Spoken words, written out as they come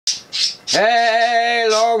Hey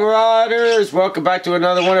Long Riders, welcome back to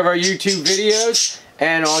another one of our YouTube videos,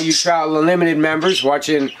 and all you Trout Unlimited members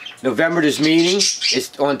watching November's meeting.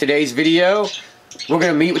 It's on today's video. We're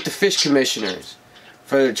going to meet with the fish commissioners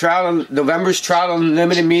for the November's Trout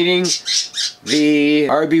Unlimited meeting, the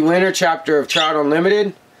RB winter chapter of Trout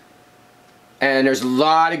Unlimited. And there's a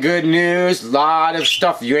lot of good news, a lot of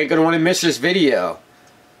stuff. You ain't going to want to miss this video.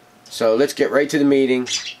 So let's get right to the meeting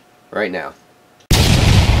right now.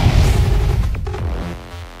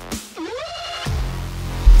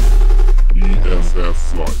 EFF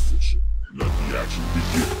fly fishing. Let the action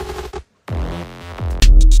begin.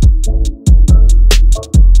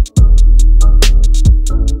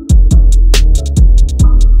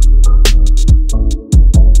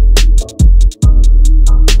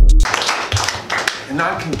 And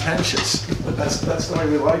not contentious. That's the way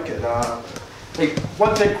we like it. Hey,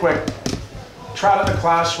 one thing quick. Trout in the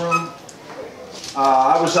classroom.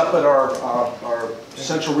 I was up at our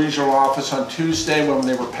Central Regional Office on Tuesday when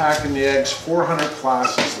they were packing the eggs. 400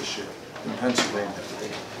 classes this year in Pennsylvania.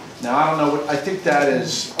 Now I don't know what, I think that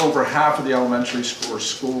is over half of the elementary school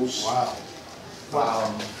schools. Wow.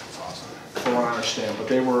 That's awesome. From what I understand, but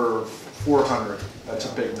they were 400. That's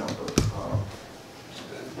a big number,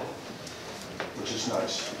 which is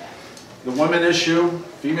nice. The women issue,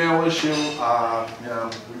 female issue, you know,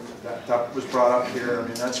 that was brought up here. I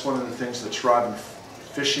mean, that's one of the things that's driving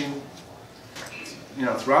fishing, you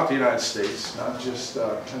know, throughout the United States, not just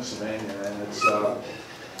Pennsylvania. And it's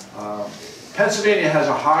Pennsylvania has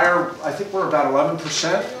a higher, I think we're about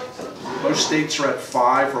 11%. Most states are at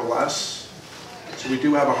 5 or less. So we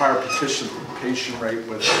do have a higher participation rate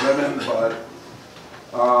with women, but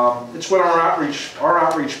it's what our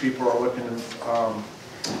outreach people are looking at.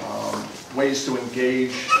 Ways to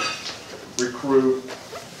engage, recruit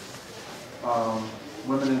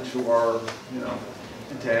women into our, you know,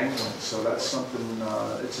 into angling. So that's something.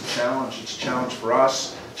 It's a challenge. It's a challenge for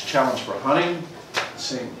us. It's a challenge for hunting.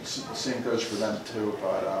 Same goes for them too.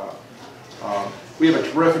 But we have a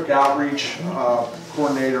terrific outreach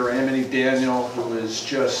coordinator, Amity Daniel, who is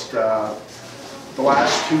just the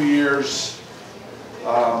last 2 years.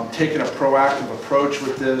 Taking a proactive approach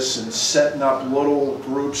with this and setting up little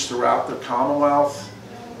groups throughout the Commonwealth,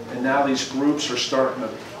 and now these groups are starting to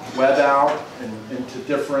web out into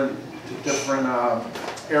different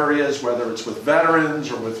areas, whether it's with veterans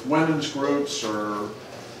or with women's groups or,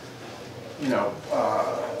 you know,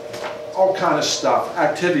 all kind of stuff,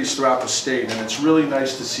 activities throughout the state, and it's really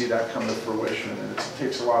nice to see that come to fruition. And it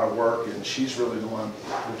takes a lot of work, and she's really the one,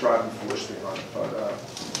 the driving force behind it. But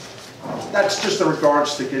that's just in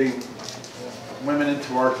regards to getting women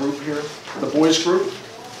into our group here, the boys group.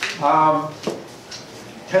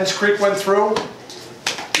 Kents Creek went through.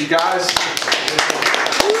 You guys,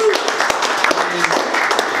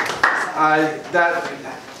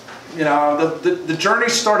 the journey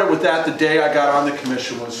started with that the day I got on the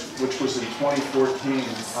commission, which was in 2014.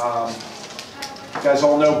 You guys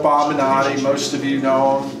all know Bob Minotti, most of you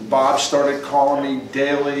know him. Bob started calling me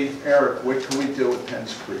daily, Eric, what can we do with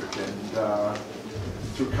Kents Creek? And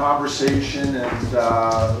through conversation and,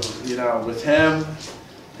 you know, with him,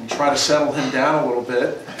 and try to settle him down a little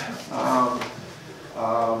bit,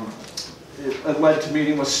 it led to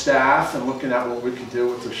meeting with staff and looking at what we could do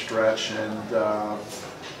with the stretch. And lo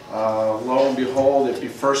and behold,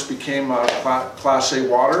 it first became Class A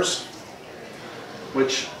waters,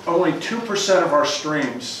 which only 2% of our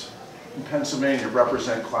streams in Pennsylvania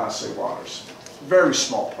represent Class A waters. Very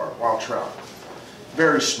small part, wild trout,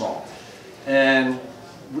 very small. And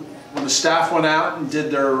when the staff went out and did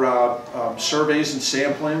their surveys and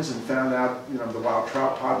samplings and found out, you know, the wild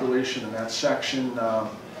trout population in that section,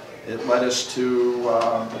 it led us to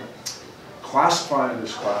classifying it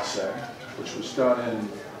as Class A, which was done in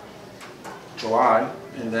July,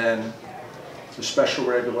 and then the special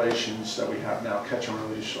regulations that we have now, catch and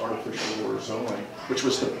release artificial lures only, which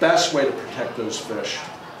was the best way to protect those fish.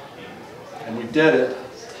 And we did it,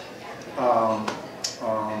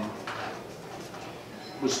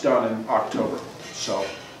 was done in October. So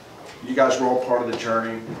you guys were all part of the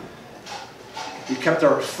journey. We kept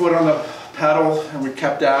our foot on the pedal and we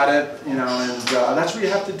kept at it, you know, and that's what you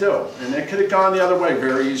have to do. And it could have gone the other way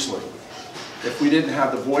very easily if we didn't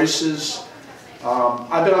have the voices.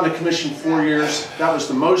 I've been on the commission 4 years. That was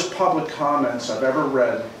the most public comments I've ever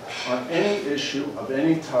read on any issue of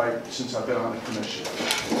any type since I've been on the commission.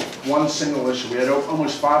 One single issue. We had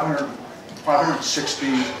almost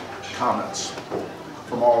 560 comments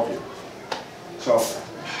from all of you. So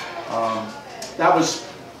that was,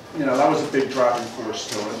 you know, that was a big driving force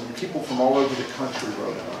to it. And people from all over the country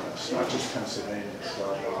wrote in on this, not just Pennsylvania.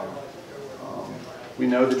 So We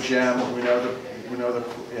know the gem.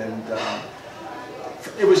 And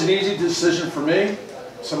it was an easy decision for me.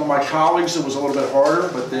 Some of my colleagues, it was a little bit harder,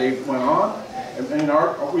 but they went on. And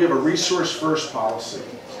we have a resource-first policy.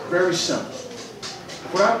 Very simple.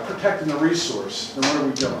 If we're not protecting the resource, then what are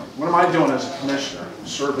we doing? What am I doing as a commissioner?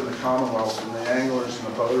 Serving the Commonwealth and the anglers and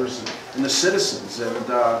the boaters and the citizens. And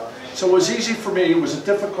so it was easy for me. It was a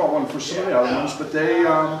difficult one for some of the other ones, but they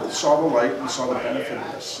saw the light and saw the benefit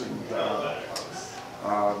of this. And,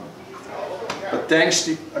 but thanks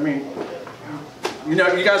to, I mean, you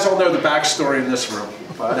know, you guys all know the backstory in this room,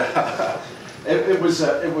 but it was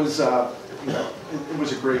a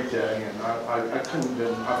great day, and I couldn't have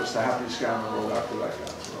been, I was the happiest guy in the world after that got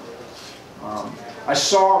through. I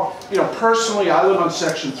saw, you know, personally, I live on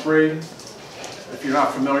Section 3. If you're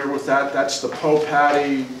not familiar with that, that's the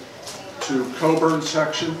Poe-Patty to Coburn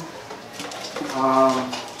section.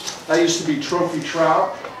 That used to be trophy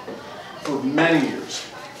trout for many years.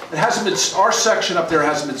 It hasn't been, our section up there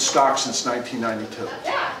hasn't been stocked since 1992.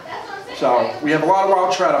 So we have a lot of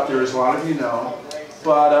wild trout up there, as a lot of you know.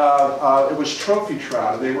 But it was trophy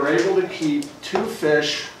trout. They were able to keep 2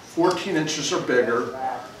 fish 14 inches or bigger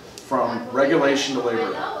from regulation to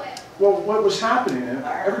Labor Day. Well, what was happening,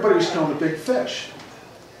 everybody was killing the big fish.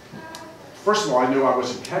 First of all, I knew I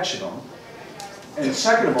wasn't catching them. And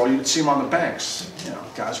second of all, you would see them on the banks. You know,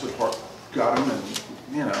 guys would got them and,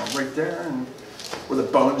 you know, right there, and where the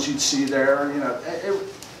bones you'd see there, you know.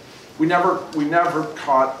 We never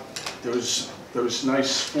caught those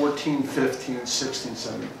nice 14, 15, 16,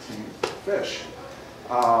 17 fish.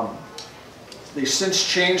 They since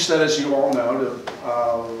changed that, as you all know, to,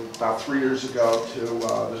 about 3 years ago to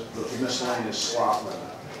the miscellaneous slot limit,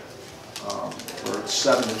 where it's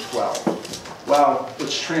 7 to 12. Well,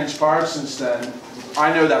 what's transpired since then,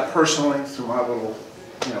 I know that personally through my little,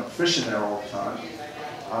 you know, fishing there all the time.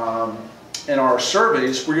 In our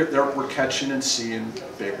surveys, we're catching and seeing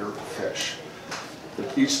bigger fish.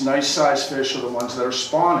 But these nice sized fish are the ones that are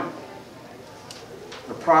spawning.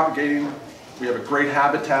 They're propagating. We have a great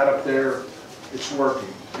habitat up there. It's working.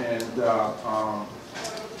 And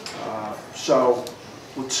so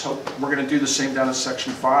let's hope we're going to do the same down in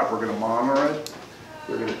Section 5. We're going to monitor it.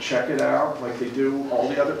 We're going to check it out like they do all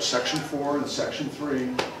the other Section 4 and Section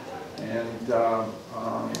 3. And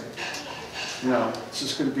you know, this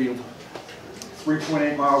is going to be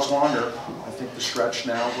 3.8 miles longer, I think, the stretch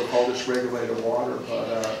now with all this regulated water,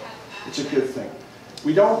 but it's a good thing.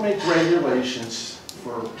 We don't make regulations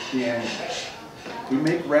for the anglers. We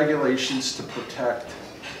make regulations to protect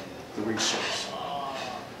the resource.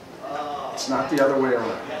 It's not the other way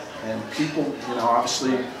around. And people, you know,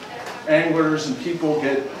 obviously, anglers and people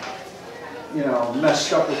get, you know,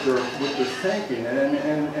 messed up with their thinking.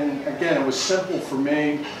 And again, it was simple for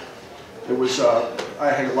me. It was,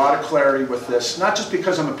 I had a lot of clarity with this, not just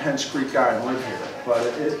because I'm a Penns Creek guy and live here, but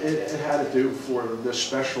it had to do for this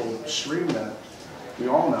special stream that we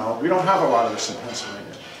all know. We don't have a lot of this in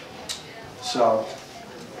Pennsylvania. So,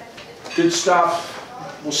 good stuff.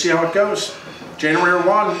 We'll see how it goes. January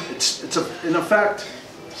 1, it's in effect.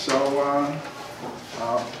 So,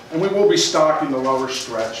 and we will be stocking the lower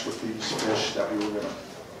stretch with these fish that we were going to.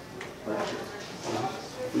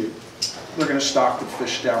 We're going to stock the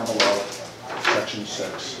fish down below Section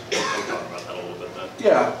 6.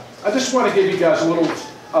 Yeah, I just want to give you guys a little,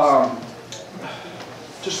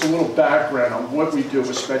 just a little background on what we do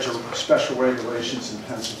with special regulations in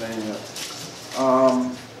Pennsylvania.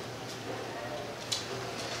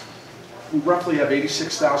 We roughly have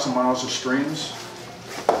 86,000 miles of streams.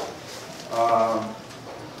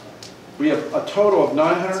 We have a total of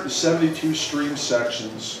 972 stream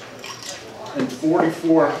sections and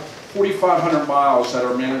 4,500 miles that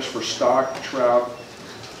are managed for stock trout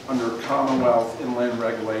under Commonwealth inland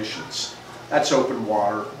regulations. That's open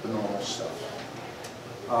water, the normal stuff.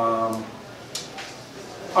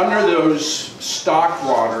 Under those stock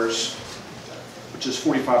waters, which is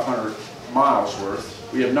 4,500 miles worth,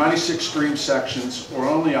 we have 96 stream sections, or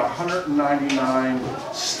only 199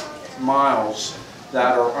 miles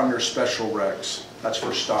that are under special regs. That's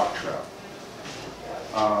for stock trout.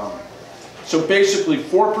 So basically,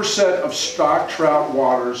 4% of stock trout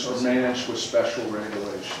waters are managed with special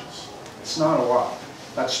regulations. It's not a lot.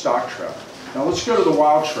 That's stock trout. Now let's go to the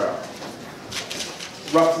wild trout.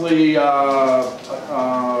 Roughly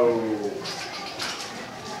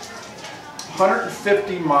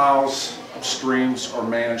 150 miles of streams are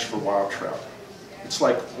managed for wild trout. It's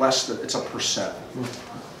like less than, it's a percent.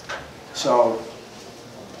 So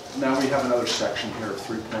now we have another section here of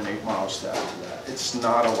 3.8 miles to add to that. It's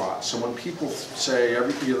not a lot. So when people say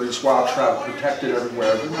there's wild trout protected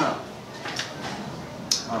everywhere, they're not.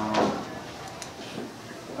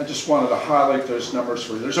 I just wanted to highlight those numbers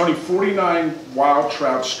for you. There's only 49 wild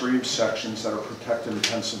trout stream sections that are protected in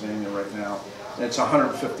Pennsylvania right now, and it's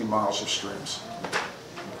 150 miles of streams.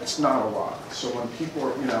 It's not a lot. So when people are,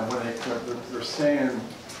 when they're saying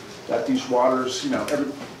that these waters,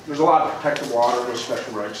 there's a lot of protected water with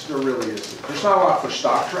special regs. There really is. There's not a lot for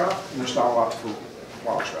stock trout, and there's not a lot for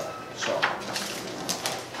wild trout. So,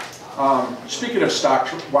 speaking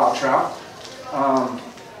of wild trout,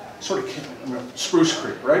 Spruce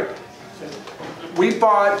Creek, right? We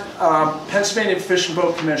bought Pennsylvania Fish and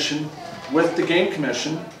Boat Commission with the Game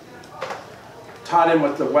Commission, tied in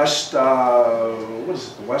with the the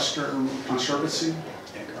Western Conservancy?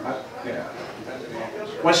 Yeah.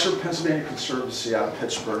 Western Pennsylvania Conservancy out of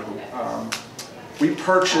Pittsburgh. We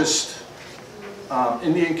purchased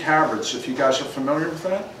Indian caverns, if you guys are familiar with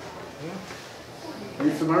that. Are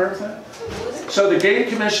you familiar with that? So the Game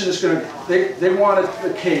Commission is going to, they wanted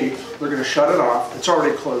the cave, they're going to shut it off. It's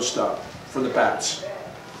already closed up for the bats.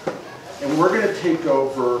 And we're going to take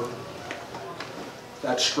over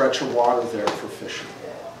that stretch of water there for fishing.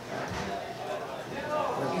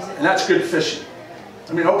 And that's good fishing.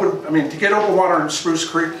 To get open water in Spruce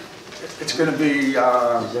Creek, it's going to be,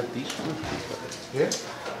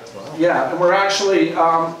 yeah, and we're actually,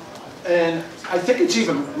 and I think it's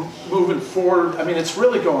even moving forward. It's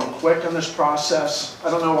really going quick in this process. I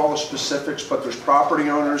don't know all the specifics, but there's property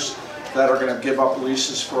owners that are going to give up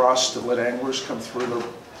leases for us to let anglers come through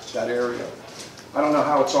that area. I don't know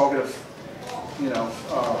how it's all going to,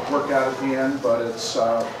 work out at the end, but it's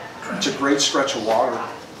a great stretch of water.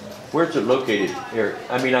 Where's it located, Eric?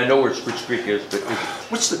 I know where Spruce Creek is, but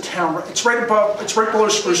what's the town? It's right below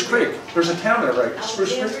Spruce Creek. There's a town there, right?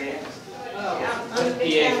 Spruce Creek? PA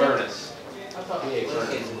Furnace.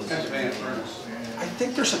 Pennsylvania Furnace. I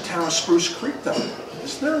think there's a town of Spruce Creek, though.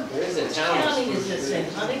 Isn't there? There is a town. County is this in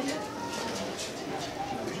Huntington?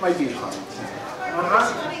 It might be Huntington.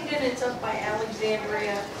 It's Huntington, it's up by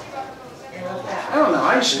Alexandria. I don't know.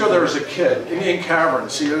 I used to go there as a kid. Indian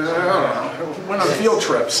caverns. See, I don't know. Went on field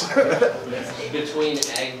trips. Between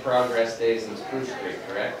Ag Progress Days and Spruce Creek,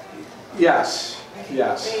 correct? Yes.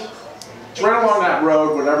 Yes. It's right along that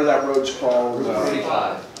road, whatever that road's called.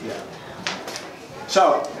 45. Yeah.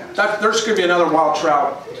 So there's going to be another wild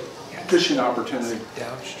trout fishing opportunity.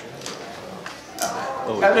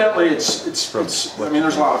 Evidently,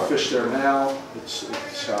 there's a lot of fish there now.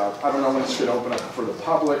 I don't know when it's going to open up for the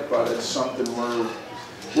public, but it's something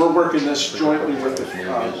we're working this jointly with the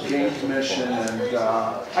Game Commission, and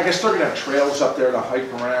I guess they're going to have trails up there to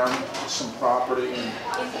hike around some property.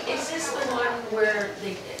 Is this the one where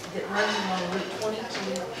that runs along Route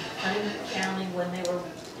 22, Huntington County, when they were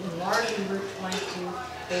enlarging Route 22,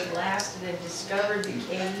 they blasted and discovered the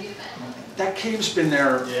cave? That cave's been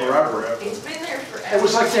there forever. It's been there forever. It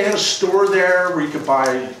was like they had a store there where you could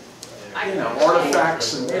buy,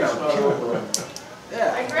 artifacts and,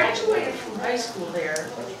 yeah. I graduated from high school there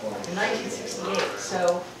in 1968,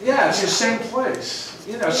 so. Yeah, it's the same place.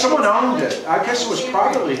 Someone owned it. I guess it was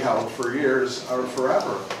privately held for years or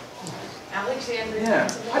forever. Alexandria. Yeah,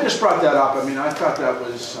 I just brought that up. I thought that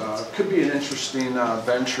was, could be an interesting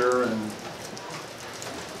venture, and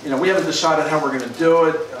we haven't decided how we're going to do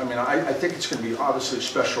it. I think it's going to be obviously a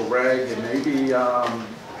special reg, and maybe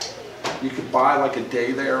you could buy like a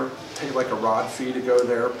day there, pay like a rod fee to go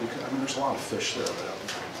there, because there's a lot of fish there.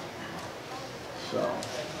 So,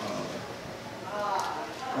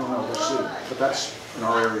 I don't know, we'll see. But that's in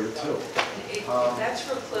our area too. That's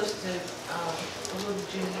real close to a little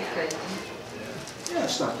junior. Yeah,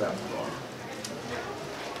 it's not that far.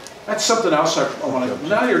 That's something else I want to.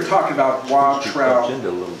 Now you're talking about wild trout. And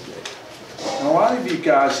a lot of you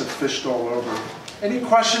guys have fished all over. Any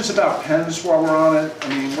questions about pens while we're on it?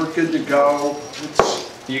 We're good to go.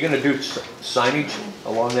 You're going to do signage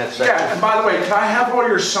along that section? Yeah, and by the way, can I have all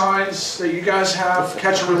your signs that you guys have?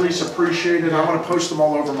 Catch and release appreciated. I want to post them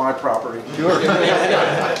all over my property. Sure.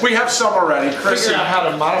 We have some already. Figure out how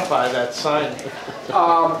to modify that sign.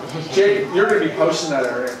 Jake, you're going to be posting that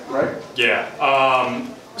area, right? Yeah.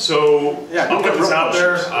 So I'll put this out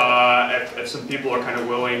there. Posters. If some people are kind of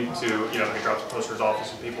willing to, they drop some posters off to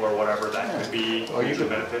some people or whatever, that could be hugely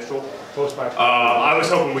beneficial. I was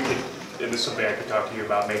hoping we could, and this is something I could talk to you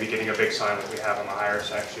about, maybe getting a big sign like we have on the higher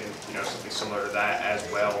section, something similar to that as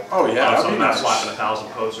well. Oh yeah, so I'm not slapping 1,000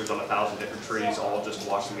 posters on 1,000 different trees, all just to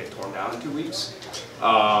watch them get torn down in 2 weeks.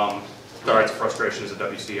 Sorry, it's a frustration as a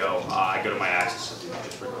WCO. I go to my access and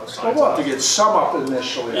just rip those signs. Well, we'll have to get some up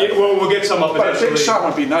initially. Yeah, well, we'll get some up initially. But a big sign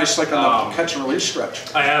would be nice, like on the catch and release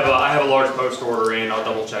stretch. I have a large post order in. I'll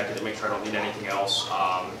double check it to make sure I don't need anything else.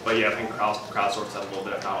 But yeah, I think crowd sorts that a little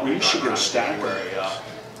bit. If not, We should get a stack.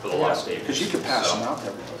 with a lot of staples. Because you can pass So, them out to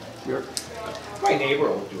everybody. My neighbor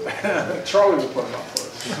will do it. Charlie will put them up for us.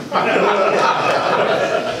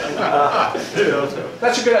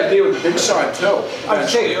 That's a good idea with the big sign too. I would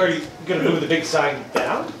say, are you gonna move the big sign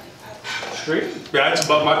down? Street? Yeah, it's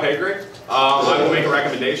above my pay grade. I will make a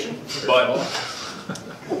recommendation, but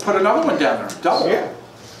We'll put another one down there, double. Yeah.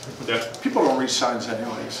 yeah. People don't read signs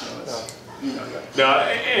anyway, so it's, you know that. No,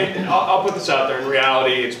 and I'll put this out there. In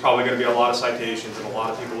reality, it's probably going to be a lot of citations and a lot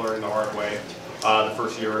of people learning the hard way the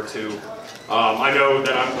first year or two. I know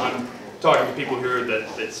that I'm talking to people here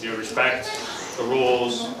that respect the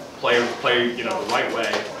rules, play the right way,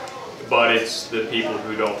 but it's the people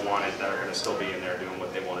who don't want it that are going to still be in there doing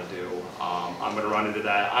what they want to do. I'm going to run into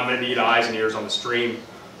that. I'm going to need eyes and ears on the stream.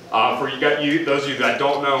 For those of you that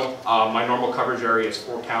don't know, my normal coverage area is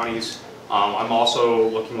 4 counties. I'm also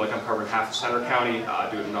looking like I'm covering half of Center County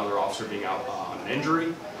due to another officer being out on an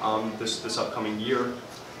injury this upcoming year.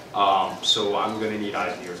 So I'm going to need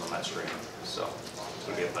eyes and ears on that stream. So it's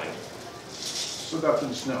going to be a thing. So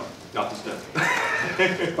nothing's new. Nothing's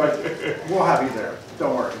new. But we'll have you there,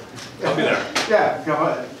 don't worry. I'll be there. Yeah, go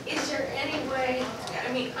ahead. Is there any way,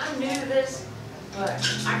 I mean, I'm new to this, but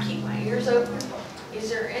I keep my ears open. Is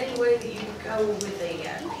there any way that you could go with a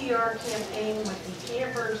PR campaign with the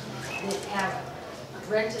campers that have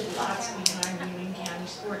rented lots behind Union County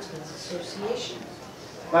Sportsmen's Association?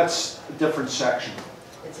 That's a different section.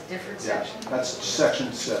 It's a different Yeah, section. that's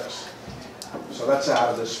section 6. So that's out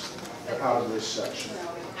of this section.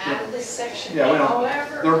 Out of this section, Yeah, we don't,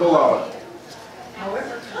 however. they're below it.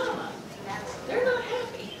 However, they're not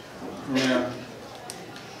happy. Yeah.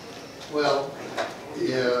 Well,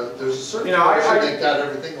 yeah, there's a certain You know, person that got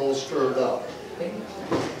everything all stirred up.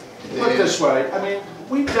 Put it this way, I mean,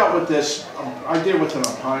 we dealt with this, I deal with it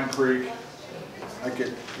on Pine Creek. I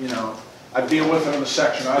could, I deal with it on the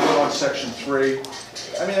section, I live on section 3.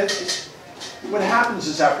 I mean, what happens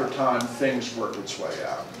is after time, things work its way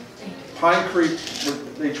out. Pine Creek,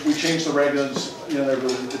 we changed the regulations,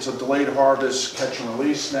 it's a delayed harvest, catch and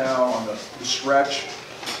release now on the stretch.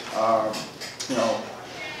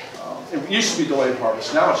 It used to be delayed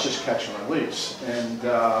harvest, now it's just catch and release. And,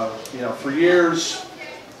 for years,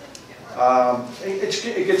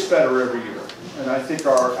 it gets better every year. And I think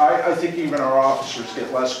even our officers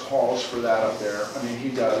get less calls for that up there. I mean, he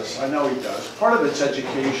does, I know he does. Part of it's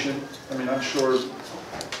education. I mean, I'm sure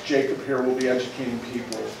Jacob here will be educating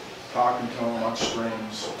people, talking to them on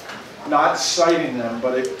streams. Not citing them,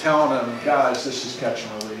 but telling them, guys, this is catch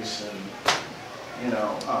and release. And,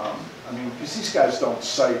 I mean, because these guys don't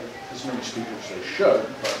cite as many speakers as they should,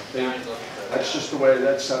 but that's just the way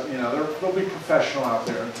they'll be professional out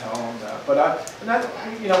there and tell them that. But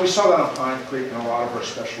we saw that on Pine Creek and a lot of our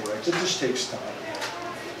special regs. It just takes time.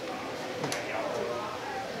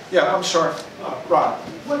 Yeah, I'm sorry, Rod.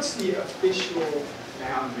 What's the official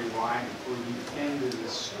boundary line for the end of the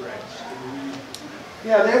stretch?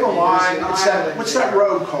 Yeah, they have a line. What's that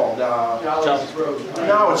road called? Jolly's Road.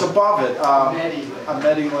 No, it's above it. Meddy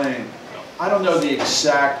Meddy Lane. I don't know the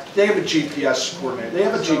exact. They have a GPS coordinate. They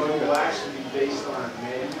have a So it will GPS. actually be based on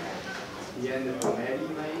Meddy, the end of the Meddy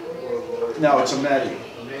Lane, or No, it's a Meddy.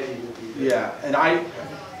 Meddy will be there? Yeah, and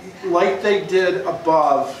like they did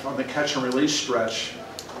above on the catch and release stretch.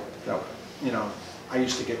 I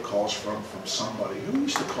used to get calls from somebody. Who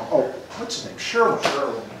used to call? Oh, what's his name? Sherwin.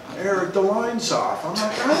 Eric, the line's off. I'm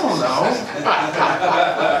like, I don't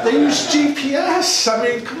know. They use GPS. I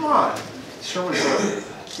mean, come on. Sherwin's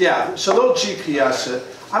yeah, so they'll GPS it.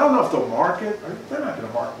 I don't know if they'll mark it. They're not going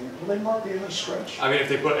to mark it. Will they mark the end of the stretch? I mean, if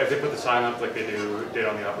they put the sign up like they did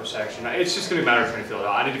on the upper section, it's just going to be a matter of trying to fill it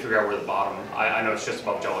out. I need to figure out where the bottom. I know it's just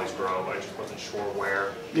above Jolly's Grove, but I just wasn't sure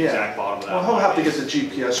where the exact bottom of that. Well, he'll have to get the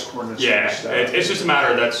GPS coordinates. Yeah, it's just a matter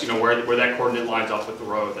of where that coordinate lines up with the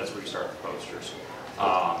road. That's where you start the posters.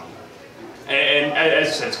 And as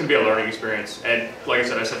I said, it's going to be a learning experience. And like I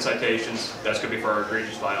said, I said citations. That's going to be for our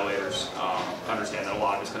egregious violators. Understand that a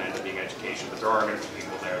lot of it's going to end up being education, but there are going to be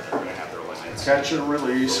people there that are going to have their limits. Catch and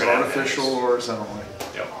release, artificial lures only.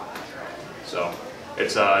 Yep. So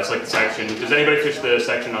it's like the section. Does anybody fish the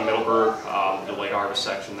section on Middleburg, the late harvest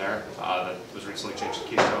section there that was recently changed to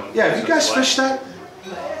Keystone? Yeah, have you guys fished that?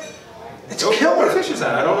 It's killer. Nobody fishes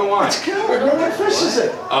that. I don't know why. It's killer. Nobody fishes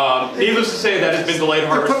it. Needless to say, that has been delayed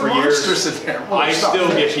harvest for years. In there. I still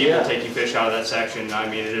get people taking fish out of that section. I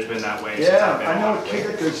mean, it has been that way since I've been I know on a kid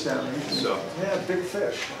that goes down there. So. Yeah, big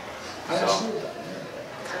fish. I So. see that.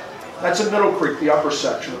 That's in Middle Creek, the upper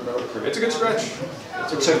section of Middle Creek. It's a good stretch.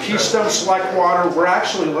 It's a Keystone Select water. We're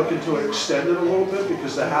actually looking to extend it a little bit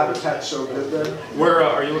because the habitat's so good there. Where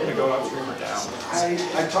are you looking to go upstream or down?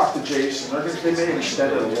 I talked to Jason. They may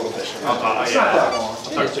extend it a little bit. It's not that long. I'll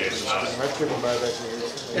talk to Jason about it.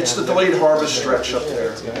 It's the delayed harvest stretch up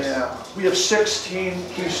there. Yeah. We have 16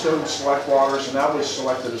 Keystone Select waters, and that was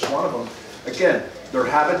selected as one of them. Again, they're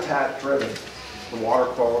habitat driven. The water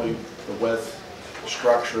quality, the width, the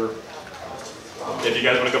structure. If you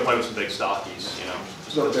guys want to go play with some big stockies, you know,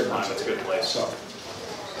 it's a good place. So.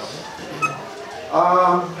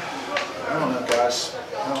 I don't know, guys.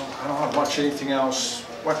 I don't have much anything else.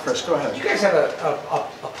 What, Chris? Go ahead. You guys have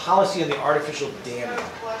a policy on the artificial damming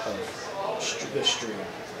of the stream.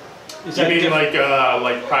 Is You that mean different?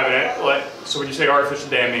 like private, so when you say artificial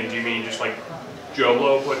damming, do you mean just like Joe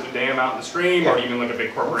Blow putting the dam out in the stream, or do you mean like a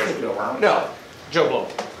big corporation? No, Joe Blow.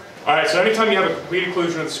 All right, so anytime you have a complete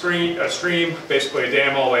inclusion of the stream, basically a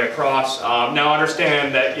dam all the way across. Now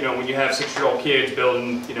understand that, you know, when you have 6-year-old kids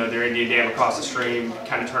building, you know, their Indian dam across the stream,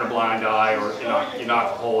 kind of turn a blind eye, or you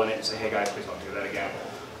knock a hole in it and say, hey guys, please don't do that again.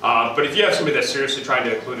 But if you have somebody that's seriously trying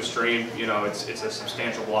to include a stream, you know, it's a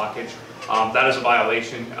substantial blockage. That is a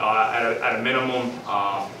violation at a minimum.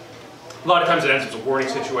 A lot of times it ends up as a warning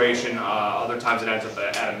situation. Other times it ends up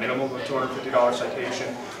at a minimum of a $250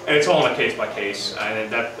 citation. And it's all on a case by case.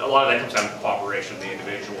 And a lot of that comes down to the cooperation of the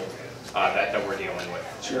individual that we're dealing with.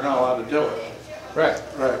 So you're not allowed to do it. Right.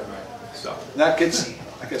 Right. So That gets,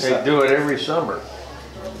 I guess They that. do it every summer.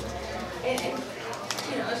 And,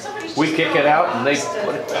 you know, if somebody's We just kick building it out a and they house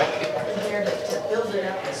put it back in. there to build it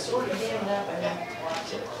up, to sort of dam it up, I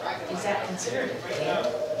mean, is that considered a dam?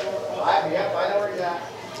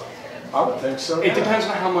 I would think so. it depends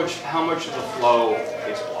on how much of the flow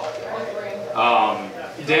is blocked.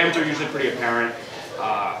 Dams are usually pretty apparent.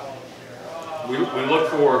 We look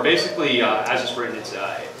for, basically, as it's written,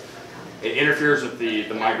 it interferes with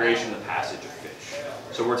the migration, the passage of fish.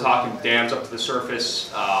 So we're talking dams up to the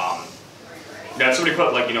surface. Now somebody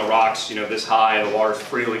put rocks, this high, the water's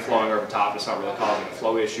freely flowing over top. It's not really causing a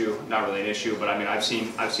flow issue, not really an issue. But I mean, I've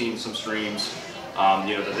seen some streams,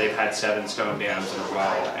 that they've had 7 stone dams in a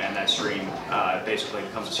row, and that stream basically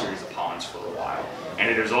becomes a series of ponds for a while. And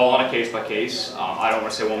it is all on a case by case. I don't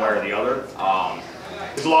want to say one way or the other.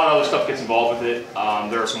 There's a lot of other stuff gets involved with it.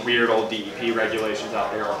 There are some weird old DEP regulations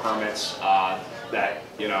out there, or permits that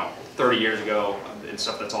 30 years ago, and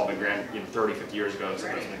stuff that's all been 30, 50 years ago, it's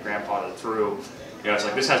been grandfathered through. It's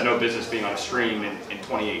like this has no business being on a stream in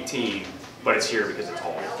 2018, but it's here because it's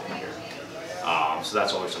always been here. So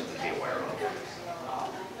that's always something to be aware of.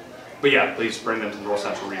 But yeah, please bring them to the North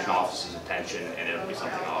Central Region Office's attention, and it'll be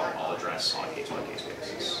something I'll address on a case-by-case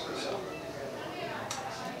basis. So.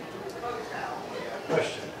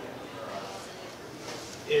 Question.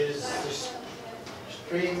 Is this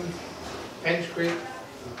stream, Penns Creek,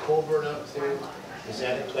 from Colburn up there, is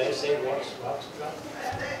that a Class A water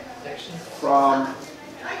section? From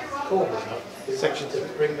Colburn up, section to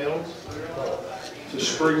Spring Mills? to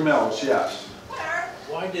Spring Mills, yes.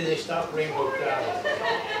 Why did they stop Rainbow Trout?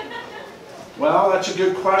 Well, that's a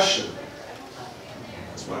good question.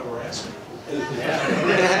 That's why we're asking.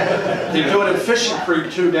 They do it at Fishing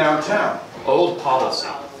Creek too downtown. Old policy.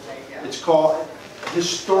 It's called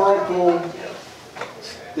historical.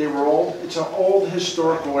 It's an old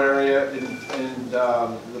historical area, and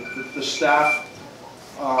the staff,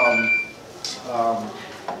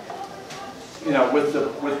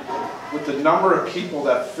 with the number of people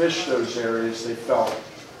that fish those areas, they felt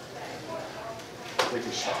they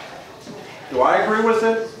could stop. Do I agree with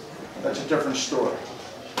it? That's a different story.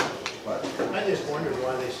 But, I just wondered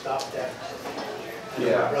why they stopped that.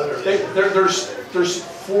 yeah, Brother- there's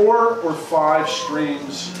 4 or 5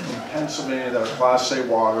 streams in Pennsylvania that are Class A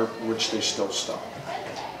water, which they still stop.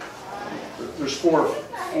 There's 4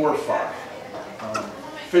 or 5.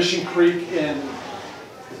 Fishing Creek in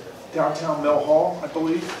downtown Mill Hall, I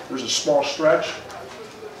believe. There's a small stretch.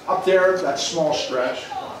 Up there, that small stretch.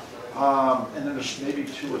 And then there's maybe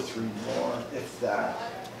 2 or 3 more, if that.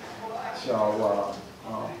 So,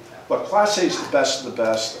 but Class A is the best of the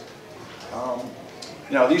best.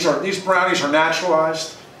 These brownies are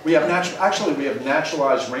naturalized. We have we have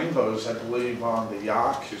naturalized rainbows, I believe, on the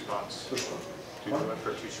Yacht. 2 spots. Which one?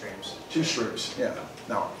 For 2 streams. 2 streams, yeah.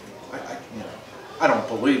 No, I don't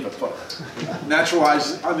believe it, but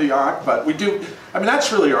naturalized on the Yacht. But we do. I mean,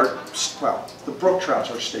 that's really the brook trout's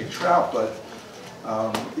our state trout, but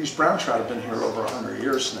these brown trout have been here over 100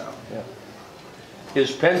 years now. Yeah.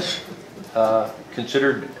 Is Penns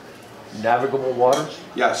considered navigable waters?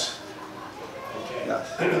 Yes. Yes.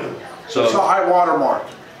 So it's a high water mark.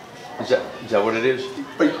 is that what it is?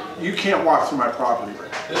 But you can't walk through my property,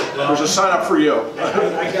 Rick. There's a sign up for you.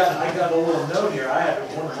 I got a little note here. I had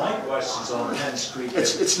one of my questions on Penn Street.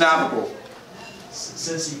 It's navigable.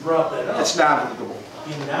 Since he brought that up. It's navigable.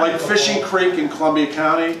 Like Fishing Creek in Columbia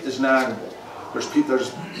County is navigable.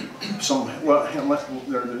 There's some, well,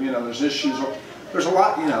 you know, there's issues. There's a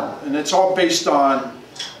lot, you know, and it's all based on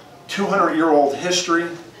 200-year-old history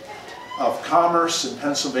of commerce in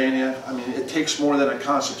Pennsylvania. I mean, it takes more than a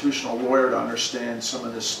constitutional lawyer to understand some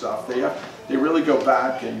of this stuff. They really go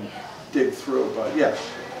back and dig through, but yeah.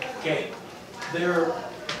 Okay, their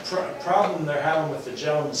problem they're having with the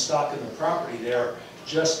gentleman stocking the property there,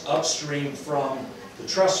 just upstream from the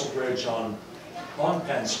trestle bridge on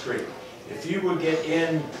Penn Street. If you would get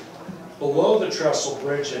in below the trestle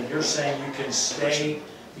bridge, and you're saying you can stay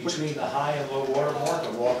between the high and low water mark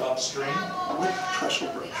and walk upstream? What trestle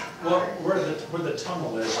bridge? Well, where the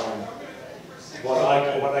tunnel is on what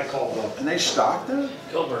I call the. And they stocked it?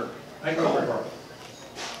 Gilbert. Gilbert.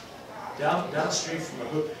 Downstream from the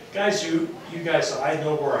hook. Guys, you guys, I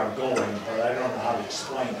know where I'm going, but I don't know how to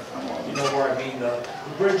explain it. You know where I mean? The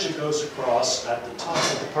bridge that goes across at the top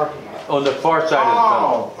of the parking lot. On the far side of the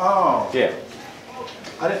tunnel. Oh. Yeah.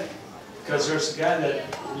 I didn't. Because there's a guy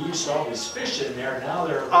that we used to always fish in there. Now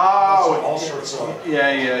there are all sorts of.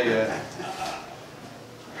 Yeah.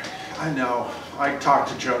 I know. I talked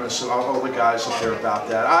to Jonas and all the guys up there about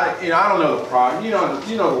that. I don't know the property. You know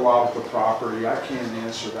the law of the property. I can't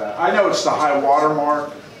answer that. I know it's the high water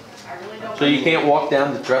mark. So you can't walk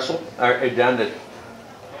down the trestle, or down the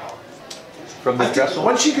from the trestle?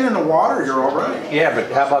 Once you get in the water, you're all right. Yeah,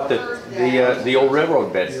 but how about the old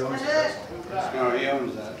railroad bed? No, he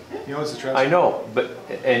owns that. He owns the trestle. I know, but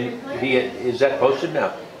is that posted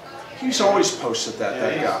now? He's always posted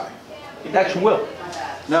that guy. That's Will.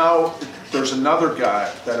 No, there's another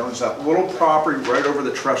guy that owns that little property right over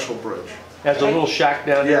the trestle bridge. Has a little shack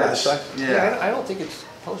down there on the Yes. side? Yeah. I don't think it's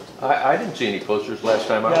posted. I didn't see any posters last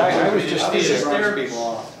time. I was just there.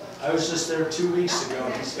 I was just there 2 weeks ago,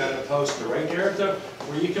 and he's got a poster right there at the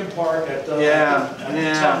where you can park at the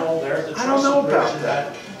tunnel there at the I don't know trestle about bridge.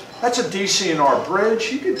 that. That's a DCNR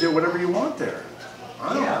bridge. You could do whatever you want there.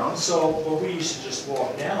 I don't know. So, but we used to just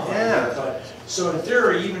walk down. Yeah. But, so in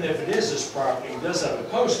theory, even if it is this property, it does have it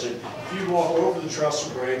posted. If you walk over the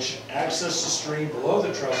trestle bridge, access the stream below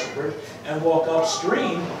the trestle bridge, and walk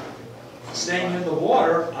upstream, staying in the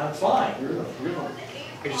water, I'm fine. I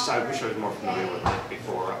wish I was more familiar with it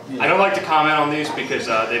before. I don't like to comment on these because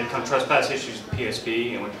they become trespass issues with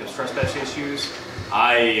PSP, and when it becomes trespass issues,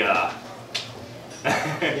 I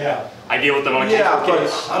deal with them on a case by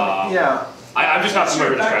case. I'm just not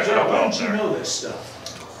familiar with the stretch. I don't Why know don't you know this stuff?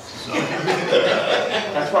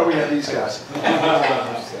 That's why we have these guys.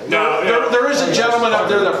 No, there is a gentleman up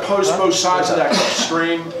there that posts both sides of that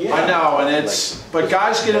stream. I know, and but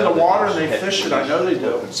guys get in the water and they fish it. I know they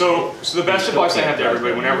do. So the best advice I have to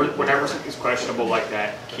everybody, whenever something's questionable like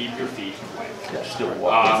that, keep your feet away. That's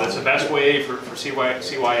the best way for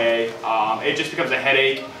CYA. It just becomes a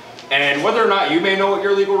headache. And whether or not you may know what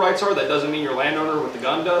your legal rights are, that doesn't mean your landowner with the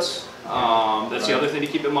gun does. That's the other thing to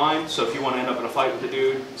keep in mind. So if you want to end up in a fight with the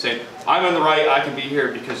dude, say, I'm in the right, I can be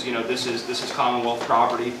here because this is Commonwealth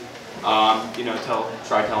property.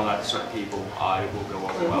 Try telling that to certain people. It will go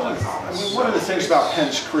over well, I promise. I mean, one of the things about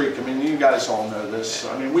Penn's Creek, I mean, you guys all know this.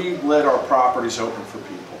 I mean, we let our properties open for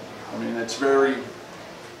people. I mean,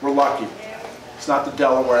 we're lucky. It's not the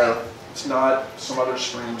Delaware. It's not some other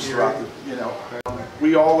streams throughout the,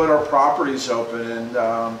 we all let our properties open,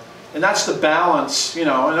 and that's the balance, and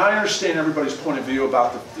I understand everybody's point of view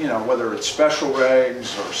about the, whether it's special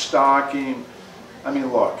regs or stocking. I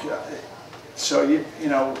mean, look, so you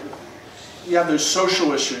have those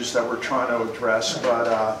social issues that we're trying to address, but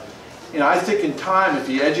I think in time, if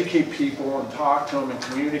you educate people and talk to them and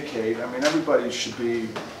communicate, I mean, everybody should be,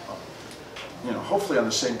 hopefully on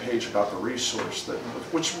the same page about the resource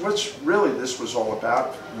which really this was all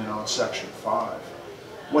about, in Section 5.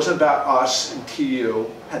 It wasn't about us and TU.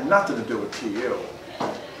 Had nothing to do with TU.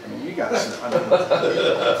 I mean, you guys.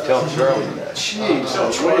 Tell Charlie that. Jeez,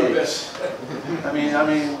 I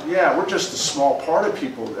mean, yeah, we're just a small part of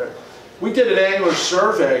people there. We did an annular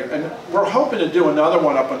survey, and we're hoping to do another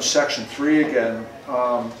one up on Section 3 again.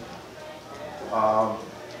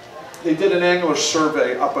 They did an annular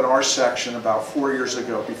survey up in our section about 4 years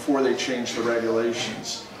ago, before they changed the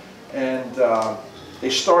regulations, and. They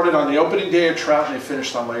started on the opening day of Trout and they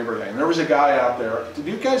finished on Labor Day. And there was a guy out there. Did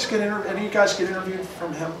you guys get any of you guys get interviewed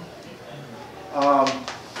from him?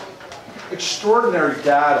 Extraordinary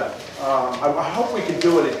data. I hope we can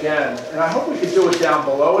do it again, and I hope we can do it down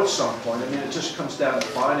below at some point. I mean, it just comes down to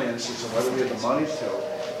finances and whether we have the money to.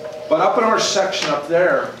 But up in our section up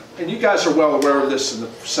there, and you guys are well aware of this in the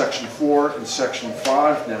section 4 and section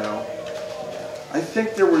 5 now, I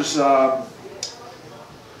think there was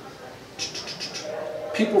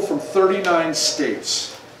people from 39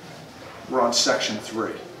 states were on section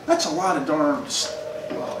 3. That's a lot of darn,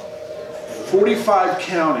 45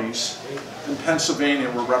 counties in Pennsylvania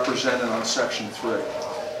were represented on section 3.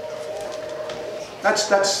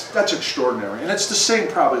 That's extraordinary, and it's the same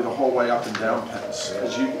probably the whole way up and down Penns,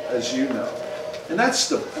 as you know. And that's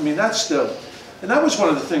the, I mean, that's the, and that was one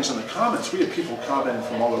of the things in the comments. We had people commenting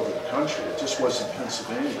from all over the country. It just wasn't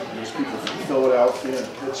Pennsylvania. There was people from Philadelphia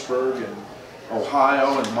and Pittsburgh and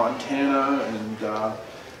Ohio and Montana, and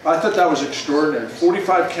I thought that was extraordinary.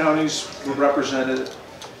 45 counties were represented,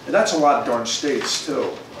 and that's a lot of darn states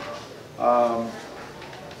too.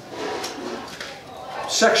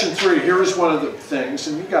 Section 3, here is one of the things,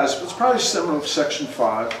 and you guys, it's probably similar to Section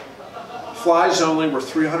 5. Flies only were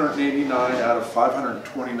 389 out of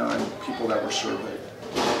 529 people that were surveyed.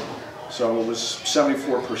 So it was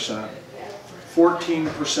 74%.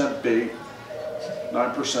 14% bait,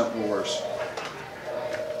 9% lures.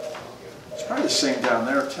 It's probably the same down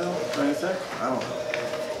there too, don't you think? I don't know.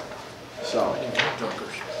 So,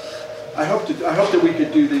 I hope that we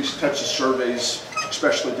could do these types of surveys,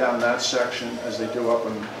 especially down that section, as they do up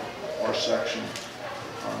in our section.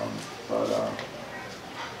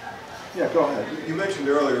 Yeah, go ahead. You mentioned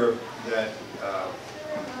earlier that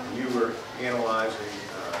you were analyzing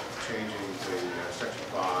changing the Section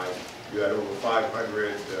 5. You had over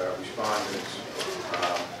 500 respondents.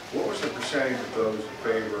 What was the percentage of those in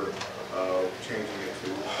favor of changing it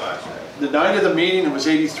to Class A? The night of the meeting, it was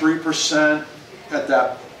 83%. At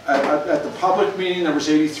the public meeting, there was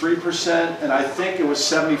 83%, and I think it was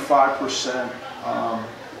 75%.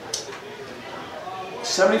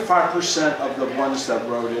 75% of the ones that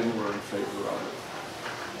wrote in were in favor of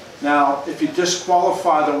it. Now, if you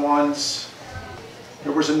disqualify the ones,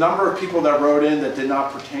 there was a number of people that wrote in that did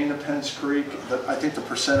not pertain to Penns Creek. I think the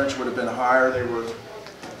percentage would have been higher. They were,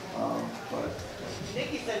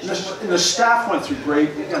 and the staff went through great,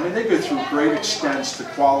 I mean, they go through great extents to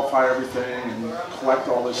qualify everything and collect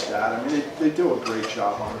all this data. I mean, they do a great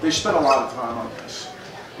job on it. They spend a lot of time on this.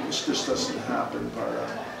 This just doesn't happen, but,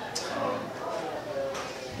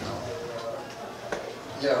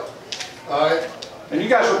 Yeah. and you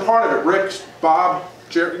guys were part of it. Rick, Bob,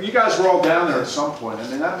 Jerry, you guys were all down there at some point. I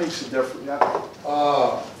mean, that makes a difference.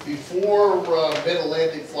 Yeah. Before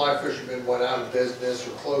Mid-Atlantic Fly Fishermen went out of business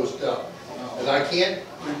or closed up, and I can't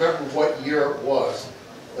remember what year it was,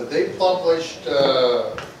 but they published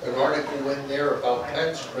an article in there about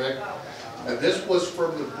Penns Creek, and this was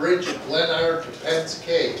from the bridge at Glen Iron to Penns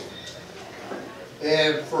Cave.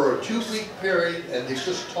 And for a 2-week period, and they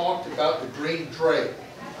just talked about the green drake.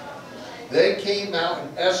 They came out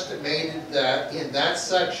and estimated that in that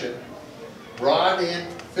section, brought in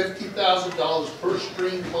 $50,000 per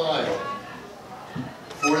stream mile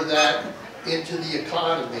for that into the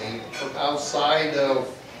economy from outside of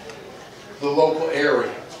the local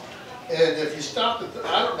area. And if you stop at,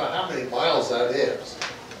 I don't know how many miles that is,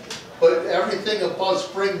 but everything above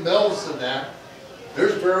Spring Mills and that,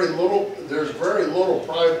 there's very little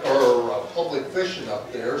private or public fishing up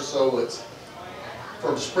there, so it's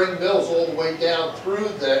from Spring Mills all the way down through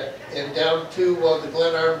that and down to the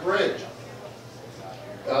Glen Iron Bridge.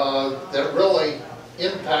 That really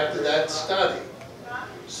impacted that study.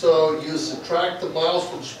 So you subtract the miles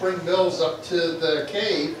from Spring Mills up to the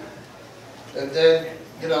cave, and then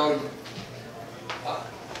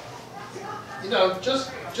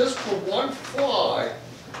just for one fly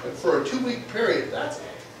and for a 2-week period, that's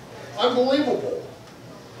unbelievable.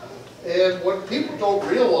 And what people don't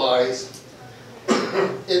realize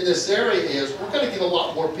in this area is we're going to get a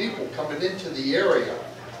lot more people coming into the area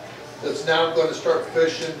that's now going to start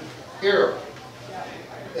fishing here.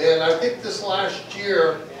 And I think this last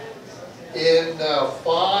year in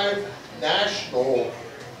 5 national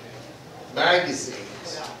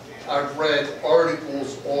magazines, I've read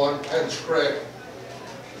articles on Penns Creek,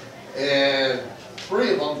 and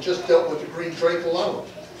 3 of them just dealt with the green drake alone.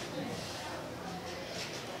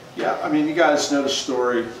 Yeah, I mean, you guys know the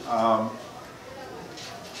story.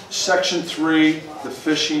 Section 3, the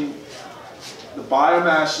fishing, the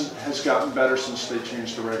biomass has gotten better since they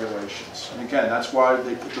changed the regulations. And again, that's why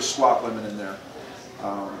they put the slot limit in there.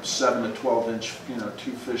 7 to 12 inch,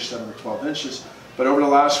 2 fish 7 to 12 inches. But over the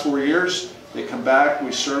last 4 years, they come back,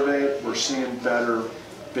 we survey it, we're seeing better,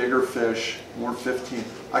 bigger fish, more 15.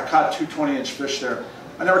 I caught 2 20-inch fish there.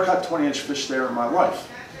 I never caught 20-inch fish there in my life.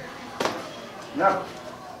 No.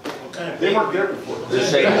 kind of They bait? weren't there before. The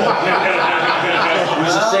same one. It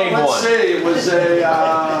was the same Let's one. see, it was a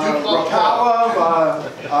Rapala,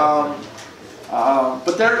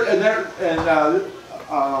 but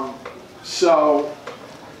so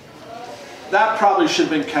that probably should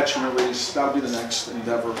have been catch and release. That'll be the next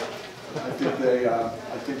endeavor. I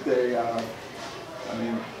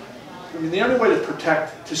mean, the only way to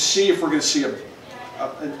protect, to see if we're going to see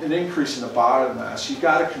an increase in the biomass, you've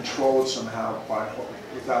got to control it somehow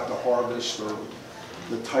without the harvest or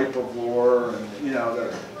the type of lure, and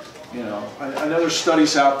I know there's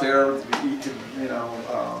studies out there. You could,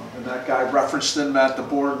 and that guy referenced them at the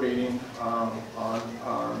board meeting on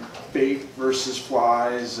bait versus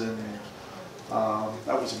flies, and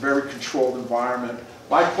that was a very controlled environment.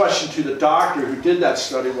 My question to the doctor who did that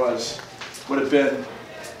study would have been,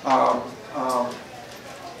 I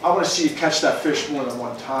want to see you catch that fish more than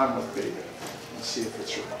one time with bait and see if it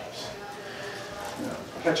survives.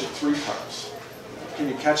 Catch it 3 times. Can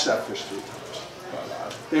you catch that fish 3 times?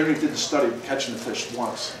 But, they only did the study of catching the fish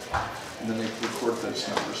once, and then they record those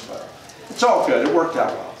numbers. But it's all good. It worked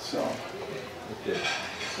out well. So.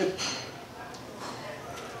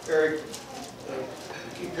 Eric, you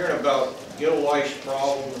keep hearing about gill lice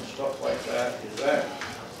problem and stuff like that. Is that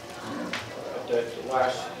at the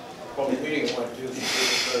last public meeting I went to, people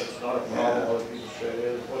said it's not a problem, other people said it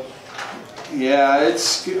is. Yeah,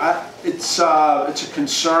 it's a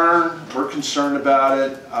concern. We're concerned about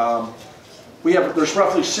it. There's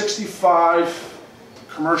roughly 65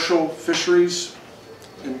 commercial fisheries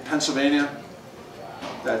in Pennsylvania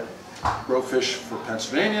that grow fish for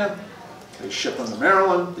Pennsylvania. They ship them to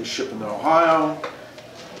Maryland, they ship them to Ohio,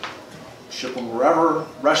 ship them wherever,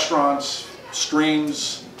 restaurants,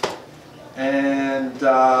 streams. And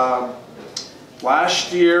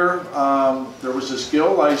last year, there was this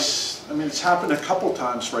gill lice. I mean, it's happened a couple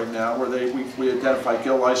times right now where we identify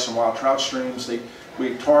gill lice in wild trout streams.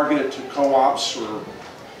 We target it to co-ops or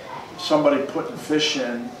somebody putting fish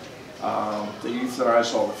in. They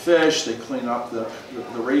euthanize all the fish, they clean up the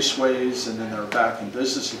raceways, and then they're back in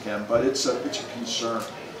business again. But it's a concern.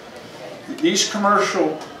 These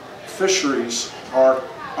commercial fisheries are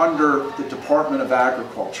under the Department of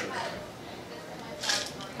Agriculture.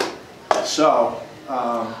 So,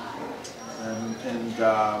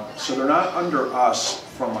 so they're not under us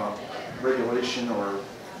from a regulation or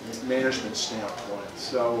management standpoint.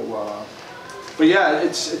 So, but yeah,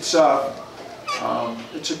 it's a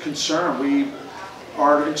concern.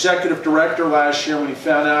 Our executive director last year, when he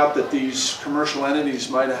found out that these commercial entities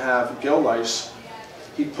might have gill lice,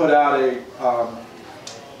 he put out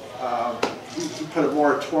he put a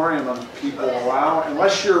moratorium on people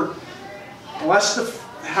unless the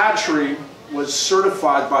hatchery was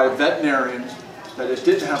certified by a veterinarian that it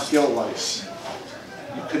didn't have gill lice,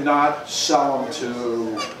 you could not sell them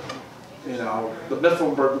to, the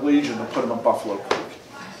Mifflinburg Legion to put them in Buffalo Creek.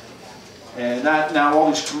 And that now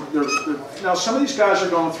all these now some of these guys are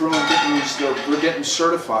going through and getting these, they're getting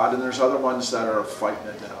certified, and there's other ones that are fighting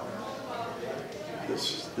it now.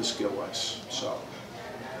 This gill lice. So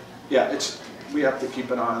yeah, we have to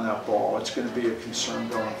keep an eye on that ball. It's going to be a concern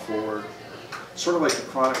going forward. Sort of like the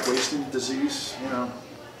chronic wasting disease,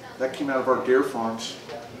 that came out of our deer farms.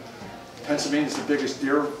 Pennsylvania's the biggest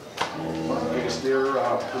deer, one of the biggest deer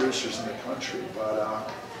producers in the country. But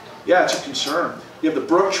yeah, it's a concern. You have the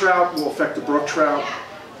brook trout will affect the brook trout.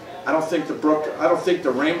 I don't think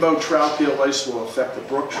the rainbow trout gill lice will affect the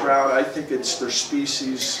brook trout. I think it's their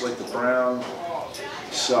species like the brown.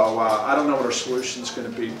 So I don't know what our solution is going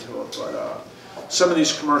to be to it, but some of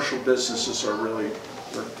these commercial businesses are really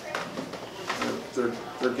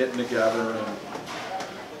they're getting together. And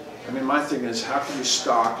I mean, my thing is, how can you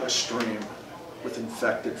stock a stream with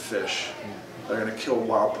infected fish that are going to kill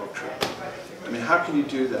wild brook trout? I mean, how can you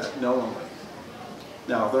do that knowingly?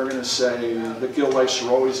 Now, they're going to say the gill lice are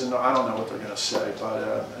always in. I don't know what they're going to say,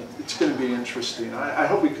 but it's going to be interesting. I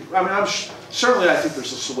hope we could. I mean, certainly I think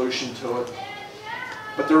there's a solution to it,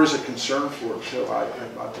 but there is a concern for it too. I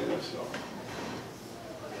do so.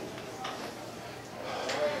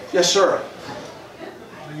 Yes, sir.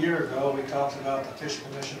 A year ago, we talked about the Fish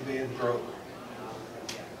Commission being broke.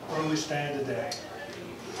 Where do we stand today?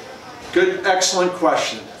 Good, excellent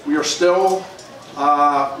question. We are still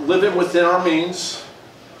living within our means.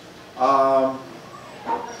 Our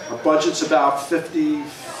budget's about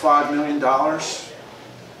 $55 million.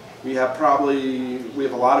 We have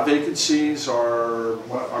a lot of vacancies. Our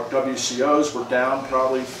WCOs were down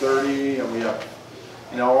probably 30, and we have,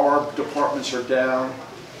 all our departments are down.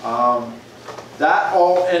 That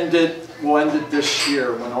all will end this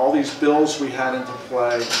year when all these bills we had into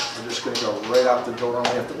play are just going to go right out the door,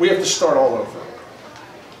 and we have to start all over.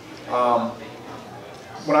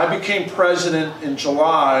 When I became president in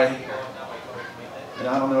July, and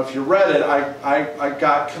I don't know if you read it, I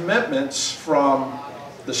got commitments from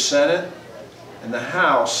the Senate and the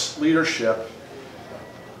House leadership,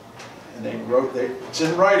 and they wrote, it's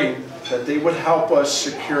in writing, that they would help us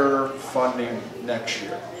secure funding next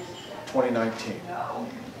year, 2019.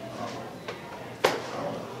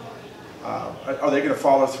 Are they going to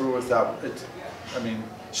follow through with that? I mean,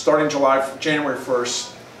 starting January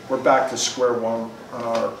 1st, we're back to square one on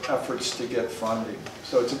our efforts to get funding.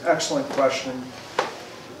 So it's an excellent question.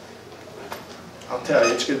 I'll tell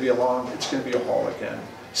you, it's going to be a haul again.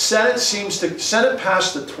 Senate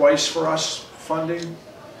passed it twice for us, funding.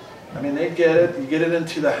 I mean, they get it. You get it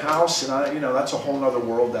into the House, and you know, that's a whole other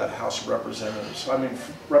world, that House of Representatives. I mean,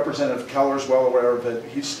 Representative Keller's well aware of it.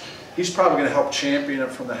 He's probably going to help champion it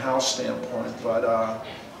from the House standpoint. But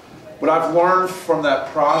what I've learned from that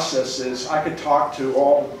process is I could talk to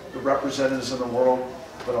all the representatives in the world,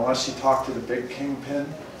 but unless you talk to the big kingpin,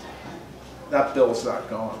 that bill's not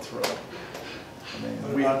going through. I mean,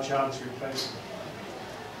 what about John's replacement?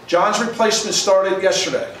 John's replacement started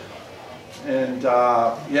yesterday. And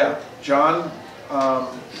yeah, John,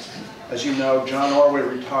 as you know, John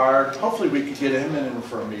Orway retired. Hopefully we could get him in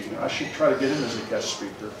for a meeting. I should try to get him as a guest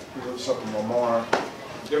speaker. He lives up in Lamar.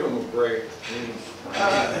 Give him a break.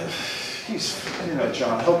 He's, you know,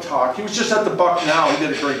 John, he'll talk. He was just at the Bucknell. He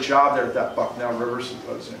did a great job there at that Bucknell River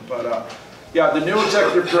Symposium. But yeah, the new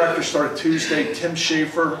executive director started Tuesday, Tim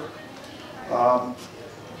Schaefer.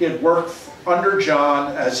 He had worked under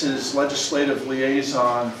John as his legislative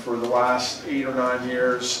liaison for the last 8 or 9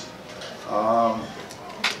 years. About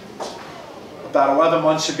 11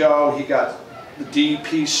 months ago, he got the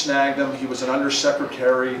DEP snagged him. He was an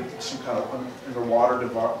undersecretary, some kind of underwater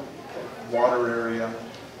water area.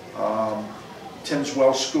 Tim's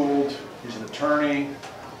well schooled. He's an attorney.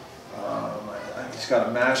 He's got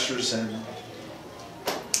a master's in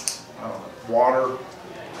water,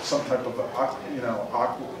 some type of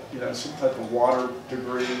some type of water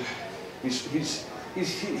degree. He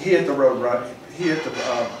hit the road running. He hit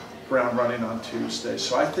the ground running on Tuesday.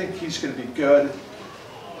 So I think he's going to be good.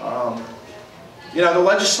 You know, the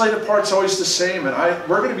legislative part's always the same, and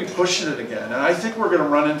we're going to be pushing it again. And I think we're going to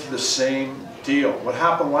run into the same deal. What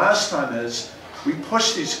happened last time is we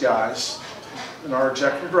pushed these guys, and our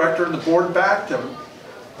executive director and the board backed them.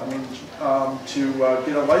 I mean, to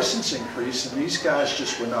get a license increase, and these guys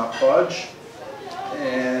just would not budge.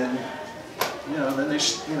 And then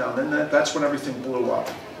that's when everything blew up.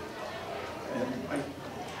 And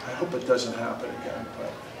I hope it doesn't happen again.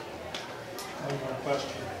 But one more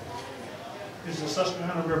question. Is the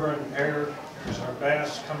Susquehanna River impaired? Is our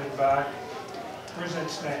bass coming back? Where's that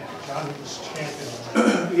stand? John was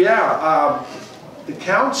champion. Yeah, the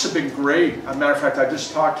counts have been great. As a matter of fact, I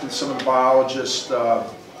just talked to some of the biologists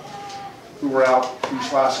who were out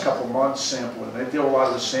these last couple of months sampling. They do a lot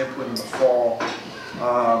of the sampling in the fall.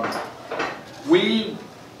 We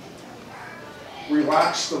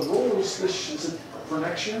relaxed the rules. Is it for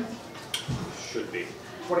next year? Should be.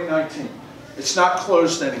 2019. It's not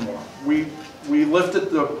closed anymore. We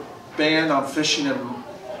lifted the ban on fishing in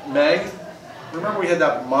May. Remember we had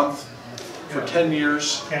that month for 10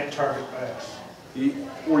 years? Can't target bass. You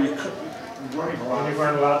weren't even allowed. You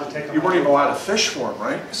weren't allowed to take them. You weren't even allowed to fish for them,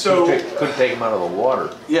 right? So couldn't take them out of the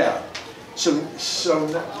water. Yeah. So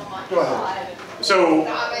go ahead. So,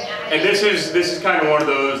 and this is kind of one of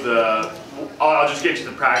those, I'll just get to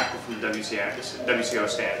the practical from the WCO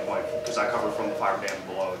standpoint, because I cover from the fire dam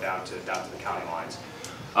below down to the county lines.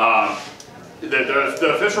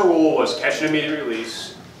 The official rule was catch and immediate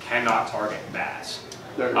release, cannot target bass.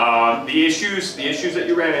 The issues that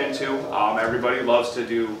you ran into, everybody loves to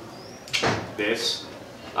do this.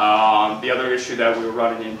 The other issue that we were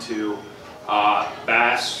running into,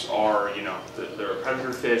 bass are, they're a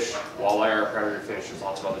predator fish, walleye are a predator fish, there's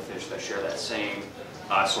lots of other fish that share that same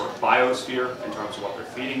sort of biosphere in terms of what they're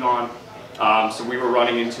feeding on. So we were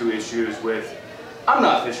running into issues with, I'm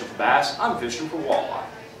not fishing for bass, I'm fishing for walleye.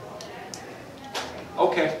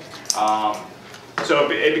 Okay. So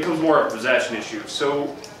it becomes more of a possession issue.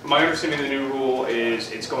 So my understanding of the new rule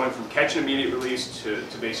is it's going from catch and immediate release to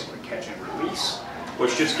basically catch and release,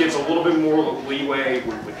 which just gives a little bit more leeway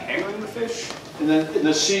with handling the fish. And then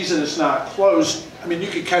the season is not closed. I mean, you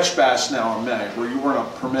could catch bass now in May where you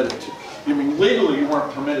weren't permitted to. I mean, legally you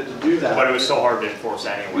weren't permitted to do that. But it was so hard to enforce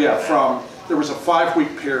anyway. Yeah, there was a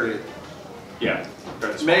 5-week period. Yeah.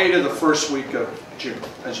 May to the first week of June,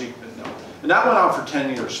 as you know. And that went on for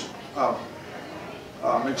 10 years.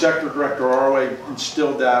 Executive Director Orway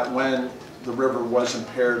instilled that when the river was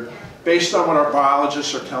impaired. Based on what our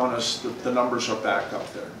biologists are telling us, the numbers are back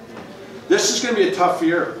up there. This is going to be a tough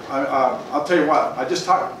year. I'll tell you what, I just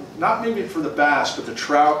talked, not maybe for the bass, but the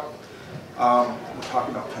trout. We're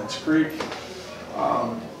talking about Penns Creek.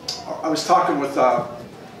 I was talking with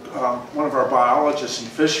one of our biologists in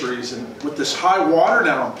fisheries, and with this high water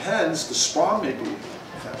now in Penns, the spawn may be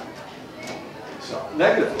affected. So,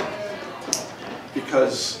 negatively.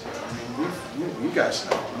 Because, I mean, you guys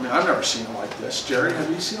know. I mean, I've never seen it like this. Jerry, have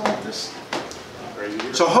you seen it like this?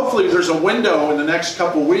 So hopefully there's a window in the next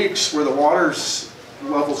couple weeks where the water's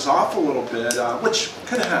levels off a little bit, which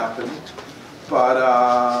could happen.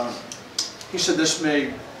 But he said this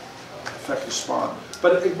may affect the spawn.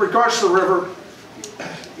 But in regards to the river,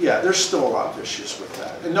 yeah, there's still a lot of issues with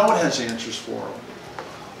that. And no one has answers for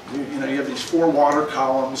them. You know, you have these 4 water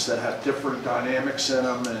columns that have different dynamics in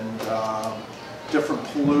them and different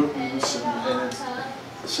pollutants. And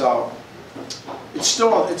so it's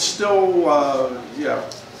still, yeah.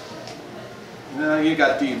 Now you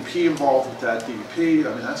got DEP involved with that. DEP,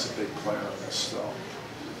 I mean, that's a big player in this, so.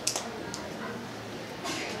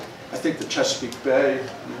 I think the Chesapeake Bay,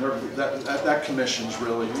 I mean, that commission's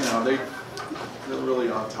really, you know, they're really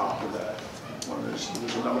on top of that. There's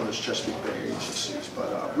a number of those Chesapeake Bay agencies,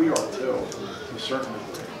 but we are too, to a certain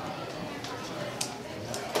degree.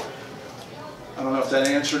 I don't know if that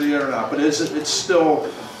answered you or not, but it's still,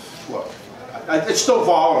 look, it's still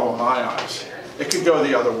volatile in my eyes. It could go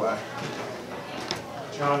the other way.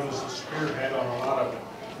 John was the spearhead on a lot of it.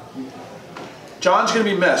 John's going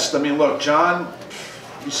to be missed. I mean, look, John,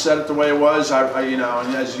 he said it the way it was. You know,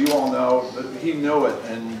 and as you all know, he knew it,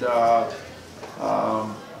 and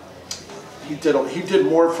he did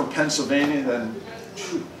more for Pennsylvania than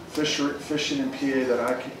fishing in PA that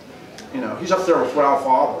I can. You know, he's up there with Ralph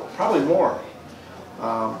Auber, probably more.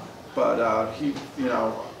 But he, you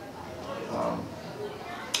know,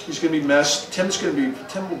 he's going to be missed. Tim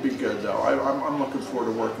will be good though. I'm looking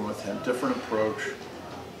forward to working with him. Different approach.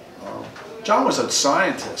 John was a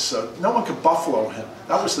scientist, so no one could buffalo him.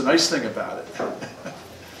 That was the nice thing about it.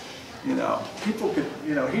 You know, people could,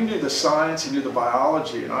 you know, he knew the science, he knew the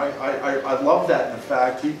biology, and I love that in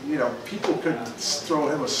fact. He, you know, people could throw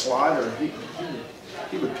him a slider, and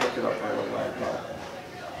he would pick it up right away. But,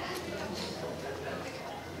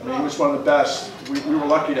 I mean, he was one of the best. We were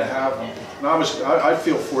lucky to have him. And I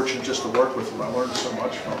feel fortunate just to work with him. I learned so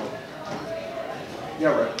much from him. Yeah,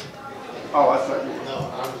 right. Oh, I thought you were.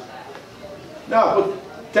 No, but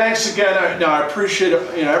thanks again. I appreciate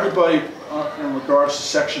it. You know, everybody in regards to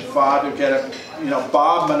Section 5. Again, you know,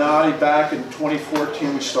 Bob Minotti back in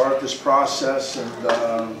 2014, we started this process, and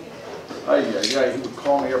he would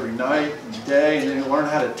call me every night and day, and then he learned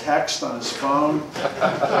how to text on his phone,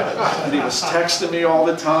 and he was texting me all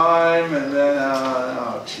the time, and then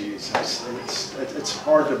oh geez, it's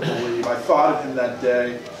hard to believe. I thought of him that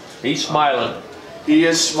day. He's smiling. He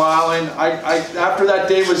is smiling. After that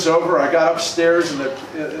day was over, I got upstairs and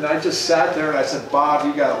I just sat there and I said, Bob,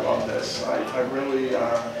 you gotta love this. I really,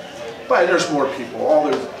 but there's more people.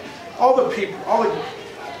 All the people,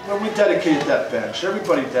 when we dedicated that bench,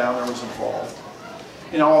 everybody down there was involved.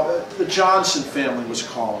 You know, the Johnson family was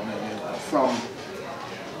calling me, you know, from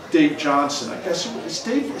Dave Johnson. I guess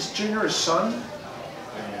is Junior his son?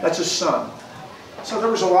 That's his son. So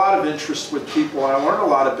there was a lot of interest with people. I learned a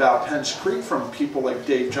lot about Penns Creek from people like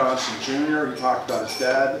Dave Johnson Jr. He talked about his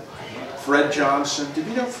dad, Fred Johnson. Did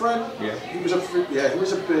you know Fred? Yeah. He was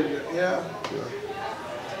a big, yeah.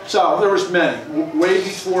 So there was many, way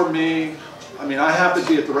before me. I mean, I happened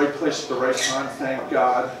to be at the right place at the right time, thank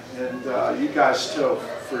God. And you guys too,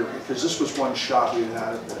 because this was one shot we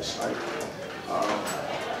had at this.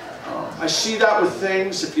 I see that with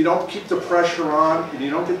things, if you don't keep the pressure on and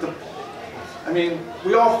you don't get the, I mean,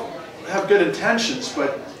 we all have good intentions,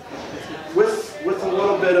 but with a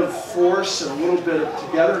little bit of force and a little bit of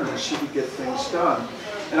togetherness, you can get things done.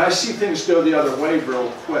 And I see things go the other way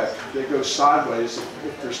real quick. They go sideways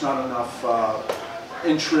if there's not enough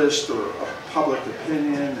interest or public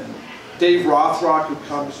opinion. And Dave Rothrock, who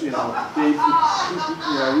comes, you know, Dave,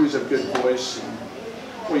 he was a good voice, and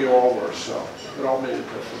we all were, so it all made a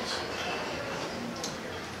difference.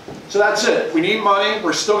 So that's it. We need money.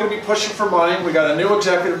 We're still going to be pushing for money. We got a new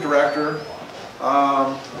executive director.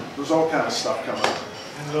 There's all kind of stuff coming up.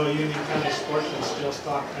 And will Union County Sportsmen still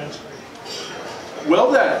stock Penns Creek?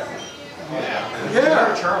 Will they?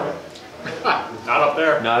 Yeah. Charlotte. Not up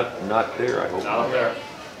there. Not there, I hope. Not up there.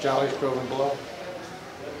 Jolly's Grove and below.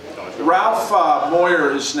 Ralph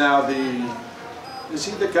Moyer is now is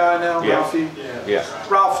he the guy now, Yeah. Ralphie? Yeah.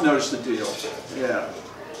 Ralph knows the deal. Yeah.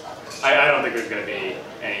 I don't think there's going to be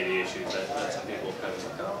any of the issues that some people kind of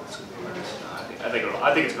look up. I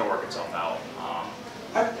think it's going to work itself out.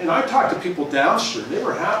 And I talked to people downstream. They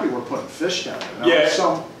were happy we're putting fish down there. Now, Yeah.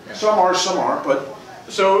 Some are, some aren't, but.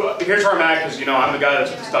 So here's where I'm at, because I'm the guy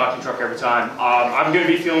that's with the stocking truck every time. I'm going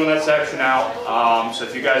to be feeling that section out. So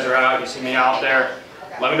if you guys are out, you see me out there,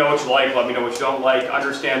 let me know what you like, let me know what you don't like.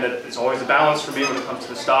 Understand that it's always a balance for me when it comes to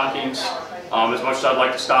the stockings. As much as I'd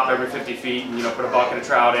like to stop every 50 feet and put a bucket of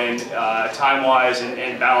trout in, time-wise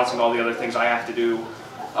and balancing all the other things I have to do,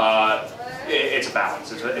 it's a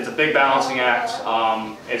balance. It's a big balancing act.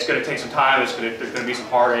 It's going to take some time. There's going to be some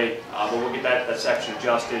heartache, but we'll get that section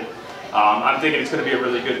adjusted. I'm thinking it's going to be a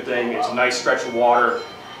really good thing. It's a nice stretch of water.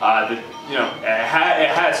 It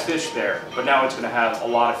has fish there, but now it's going to have a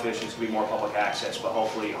lot of fish. It's going to be more public access, but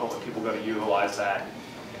hopefully people are going to utilize that.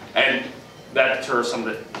 And that deters some of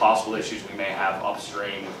the possible issues we may have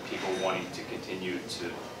upstream with people wanting to continue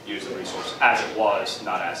to use the resource as it was,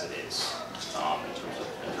 not as it is, in terms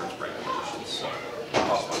of regulations. So,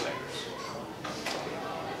 cross my fingers.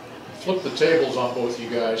 Flip the tables on both you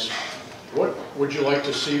guys. What would you like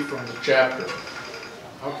to see from the chapter?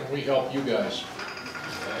 How can we help you guys?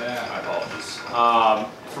 My apologies.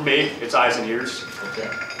 For me, it's eyes and ears. Okay.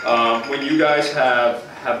 When you guys have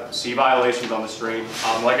see violations on the stream,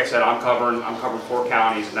 like I said, I'm covering 4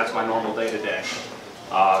 counties, and that's my normal day to day.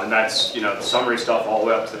 And that's the summary stuff all the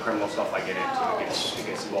way up to the criminal stuff I get into. It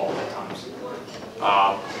gets involved at times.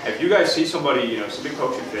 If you guys see somebody, somebody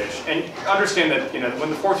poaching fish, and understand that,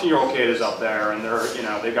 when the 14-year-old kid is up there and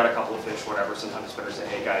they've got a couple of fish, whatever, sometimes it's better to say,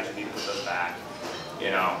 hey guys, you need to put those back,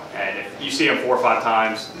 and if you see them 4 or 5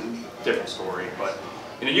 times, different story, but,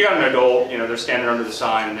 you got an adult, they're standing under the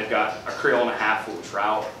sign and they've got a creel and a half full of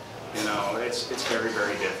trout, it's very,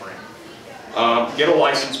 very different. Get a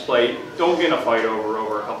license plate. Don't get in a fight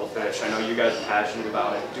over a couple fish. I know you guys are passionate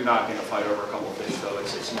about it. Do not get in a fight over a couple fish, though.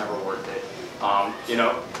 It's never worth it.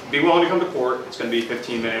 Be willing to come to court. It's going to be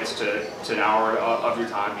 15 minutes to an hour of your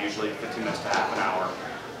time, usually 15 minutes to half an hour.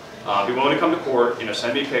 Be willing to come to court.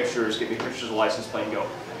 Send me pictures. Get me pictures of the license plate and go,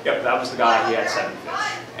 yep, that was the guy. He had 7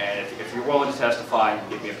 fish. And if you're willing to testify,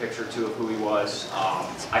 give me a picture or 2 of who he was.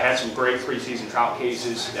 I had some great preseason trout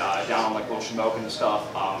cases down on like Little Shamokin and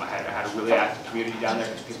stuff. I had a really active community down there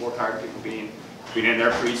because people were tired of people being in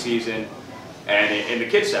their preseason. And in the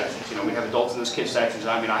kids sections, we have adults in those kids sections.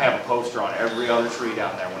 I mean, I have a poster on every other tree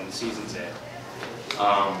down there when the season's in.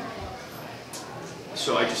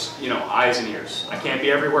 So I just, eyes and ears. I can't be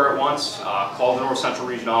everywhere at once. Call the North Central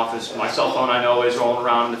Region office. My cell phone I know is rolling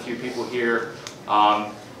around with a few people here.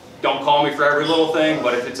 Don't call me for every little thing,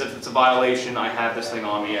 but if it's a violation, I have this thing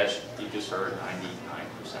on me, as you just heard, 99%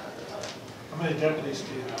 of the time. How many deputies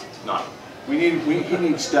do you have? None. He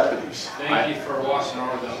needs deputies. Thank you for watching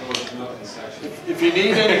over that little milking section. If you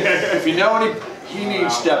need any, if you know any, he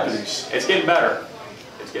needs deputies. It's getting better.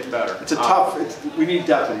 It's getting better. It's a tough. We need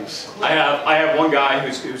deputies. I have one guy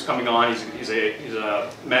who's coming on. He's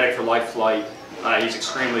a medic for Life Flight. He's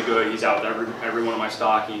extremely good. He's out with every one of my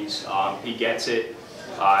stockings. He gets it.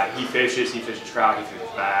 He fishes trout, he fishes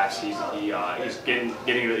bass. He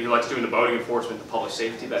likes doing the boating enforcement, the public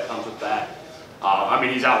safety that comes with that.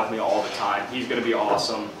 He's out with me all the time. He's going to be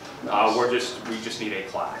awesome. We just need a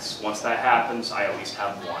class. Once that happens, I at least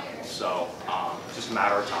have one. So it's just a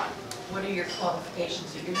matter of time. What are your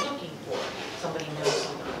qualifications that you're looking for? Somebody knows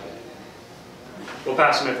somebody. We'll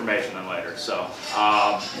pass some information on later. So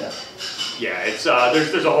it's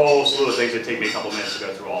there's a whole slew of things that take me a couple minutes to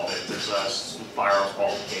go through all of it. There's some firearms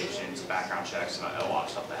qualifications, background checks, and a lot of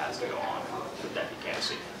stuff that has to go on for deputy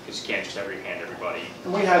candidacy. Because you can't just hand everybody.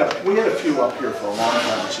 And we had a few up here for a long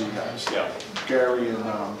time with you guys. Yeah. Gary and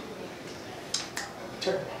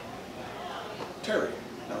Terry.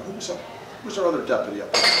 No, who was our other deputy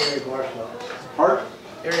up there? Terry Barstow. Hart?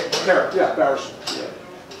 Terry. Yeah, Barstow. Yeah.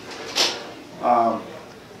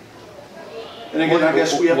 And again, I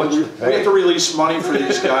guess we have to release money for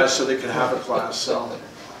these guys so they can have a class. So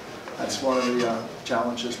that's one of the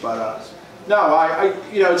challenges. But no,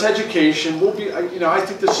 it's education. We'll be, I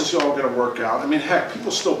think this is all going to work out. I mean, heck,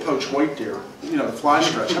 people still poach white deer. The fly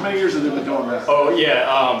stretch. How many years have they been doing that? Oh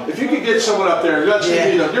yeah. If you could get someone up there, you're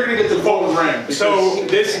going to get the golden ring. So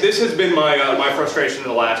this has been my frustration in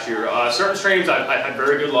the last year. Certain streams, I've had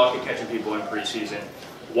very good luck at catching people in preseason.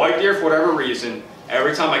 White deer, for whatever reason,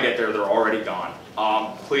 every time I get there, they're already gone.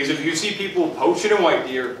 Please, if you see people poaching in white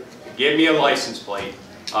deer, give me a license plate.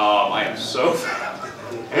 I am so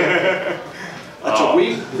That's a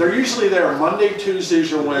week. They're usually there Monday,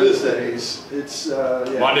 Tuesdays, or Wednesdays. It's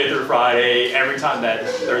Monday through Friday. Every time that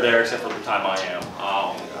they're there, except for the time I am.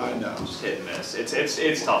 I know. Just hit and miss.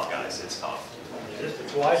 It's tough, guys. It's tough. Just the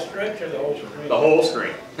fly stretch or the whole stream? The whole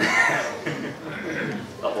stream.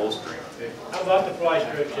 The whole stream. How about the fly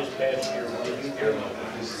stretch this past year? What did you hear about?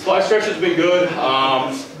 Fly stretch has been good.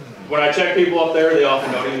 When I check people up there, they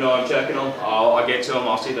often don't even know I'm checking them. I get to them,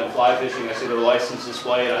 I'll see them fly fishing, I see their license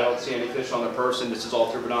displayed, I don't see any fish on their person. This is all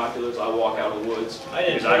through binoculars. I walk out of the woods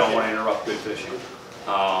because I don't want to interrupt good fishing.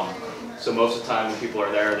 So most of the time when people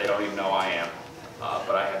are there, they don't even know I am.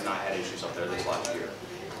 But I have not had issues up there this last year.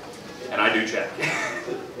 And I do check.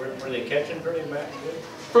 Were they catching pretty much good?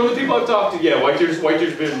 From the people I've talked to, yeah, Whitedeer's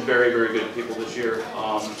been very, very good people this year.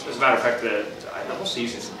 As a matter of fact, the whole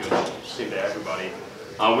season's been good. It seemed to everybody.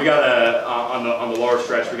 We got on the lower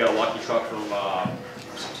stretch, we got a lucky truck from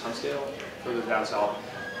Sunsdale, further down south.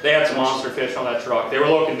 They had some monster fish on that truck. They were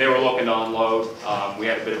looking to unload. We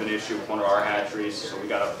had a bit of an issue with one of our hatcheries, so we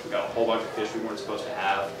got a whole bunch of fish we weren't supposed to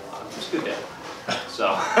have. It was a good day. So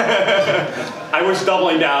I was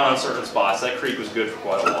doubling down on certain spots. That creek was good for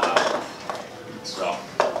quite a while.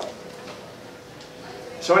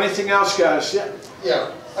 So anything else, guys? Yeah.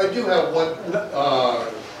 Yeah, I do have one.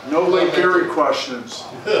 No Lake Erie questions.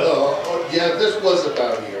 Yeah, this was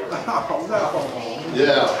about here. Oh, no.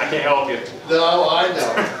 Yeah. I can't help you. No, I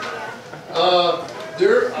know.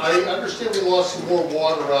 I understand we lost some more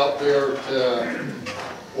water out there to,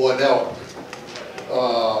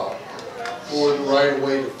 for the right of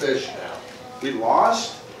way to fish now. We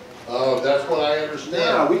lost? That's what I understand.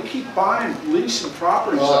 Yeah, we keep leasing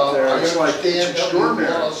properties up there. It's like, it's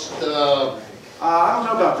extraordinary. Lost, I don't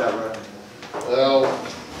know about that, Rick. Well,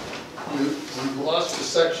 we lost a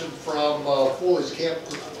section from Foley's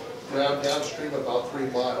campground downstream about 3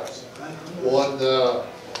 miles on the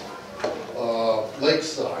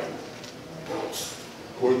lakeside,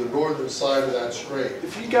 or the northern side of that stream.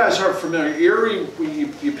 If you guys aren't familiar, Erie,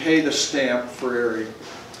 you pay the stamp for Erie,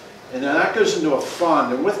 and then that goes into a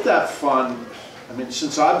fund, and with that fund, I mean,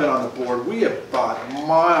 since I've been on the board, we have bought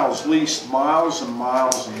leased miles and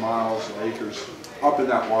miles and miles of acres up in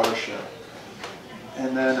that watershed.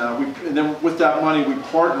 And then with that money, we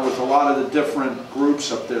partner with a lot of the different groups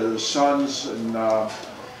up there, the Sons, and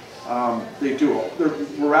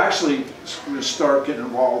we're actually going to start getting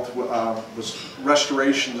involved with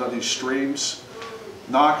restorations of these streams,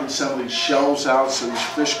 knocking some of these shelves out so these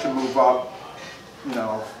fish can move up,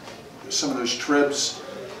 some of those tribs.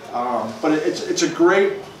 But it's a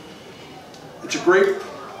great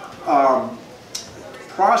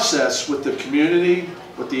process with the community,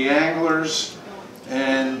 with the anglers,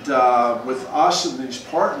 and with us and these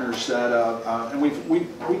partners that, and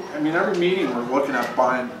I mean, every meeting we're looking at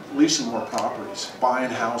leasing more properties, buying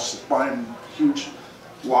houses, buying huge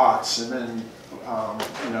lots, and then,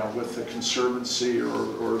 with the Conservancy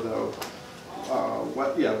or the,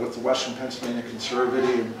 with the Western Pennsylvania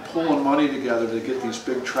Conservancy, and pulling money together to get these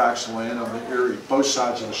big tracts of land on the Erie, both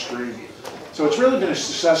sides of the stream. So it's really been a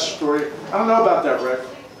success story. I don't know about that, Rick.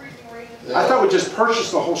 I thought we just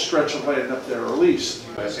purchased the whole stretch of land up there, or least.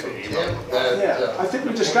 Yeah, I think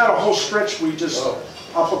we just got a whole stretch. We just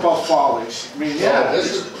up above Follies. I mean, yeah.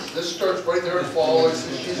 This starts right there at Follies.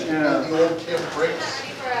 This used to be the old Tim Briggs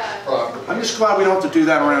property. I'm just glad we don't have to do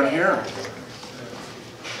that around here.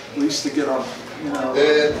 At least to get on,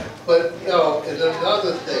 But and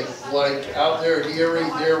another thing, like out there in Erie,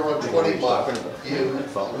 there on 20 Mile,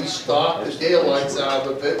 we stopped the daylights out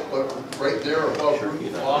of it, but right there above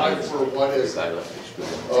Route 5 for what is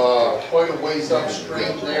quite a ways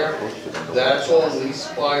upstream there. That's all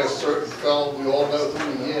leased by a certain fellow. We all know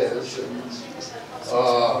who he is. And,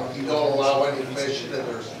 he don't allow any fishing, and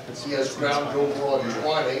he has ground over on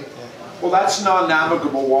 20. Well, that's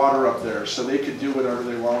non-navigable water up there, so they could do whatever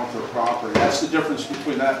they want with their property. That's the difference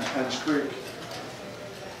between that and Penn's Creek.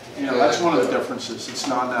 That's one of the differences. It's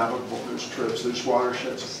non-navigable. There's trips, there's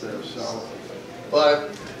watersheds up there. So,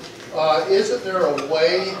 but isn't there a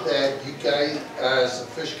way that you guys, as a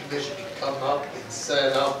fish commission, can come up and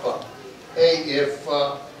set up? Hey, if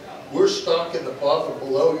we're stocking above and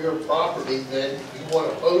below your property, then you want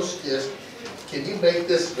to post this. Can you make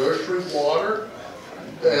this nursery water?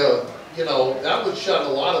 That would shut a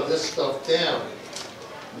lot of this stuff down.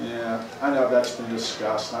 Yeah, I know that's been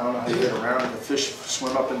discussed. I don't know how you get around it. The fish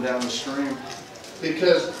swim up and down the stream.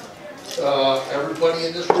 Because everybody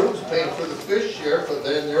in this room is paying for the fish share, but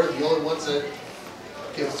then they're the only ones that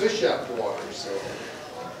can fish out the water. So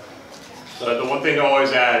the one thing to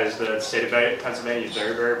always add is that the state of Pennsylvania is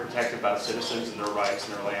very, very protective about citizens and their rights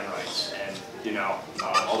and their land rights. And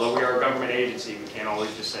although we are a government agency, we can't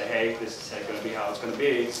always just say, hey, this is going to be how it's going to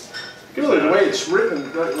be. Really, the way it's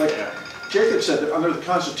written, like Jacob said, under the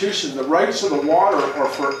Constitution, the rights of the water are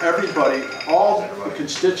for everybody, all the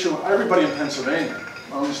everybody in Pennsylvania.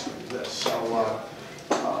 owns this. So,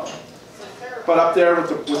 but up there with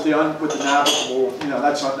the navigable, you know,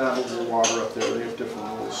 that's not navigable water up there. They have different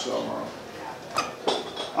rules. So,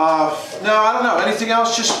 no, I don't know. Anything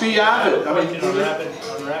else? Just be avid. I mean,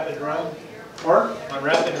 on Rapid Run. Or On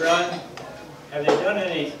Rapid Run, have they done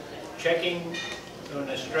any checking on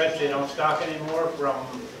the stretch they don't stock anymore from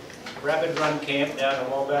Rapid Run Camp down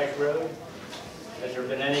to Wabash Road? Has there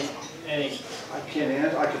been any? I can't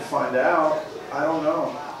answer. I can find out. I don't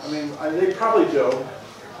know. I mean, they probably do.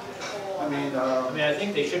 I mean, I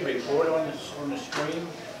think they should report on the stream.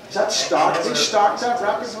 Is that stocked? They stocked that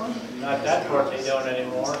Rapid Run? Not that part they don't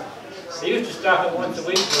anymore. They used to stock it once a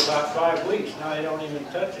week for about 5 weeks. Now they don't even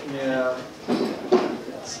touch it. Yeah.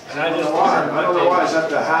 And I don't know why. I don't know why. Is that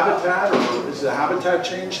the habitat, or is the habitat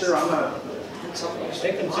changed there? I'm not.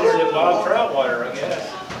 They consider it wild trout water, I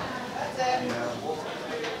guess. Yeah.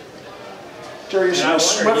 Jerry, you see a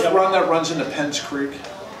swift run that runs into Penns Creek?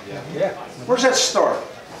 Yeah. Where's that start?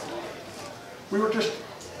 We were just.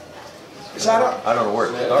 Is that up? I don't know where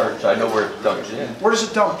it starts. I know where it dumps in. Where does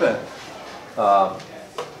it dump in?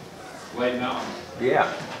 Lake Mountain.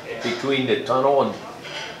 Yeah, between the tunnel and,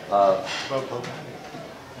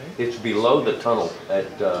 it's below the tunnel at,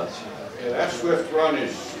 Yeah, that Swift Run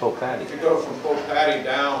is, Popatty. if you go from Popatty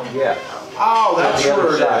down. Yeah. Oh, that's On the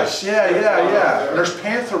where other it is. side. Yeah. And there's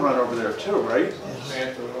Panther Run over there too, right?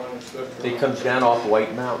 Panther Run and Swift Run. It comes down off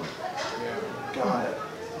White Mountain. Got it.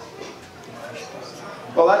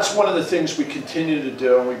 Well, that's one of the things we continue to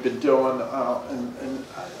do, and we've been doing in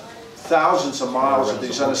thousands of miles of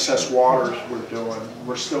these unassessed waters we're doing.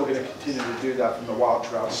 We're still going to continue to do that from the wild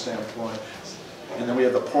trout standpoint. And then we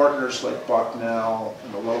have the partners like Bucknell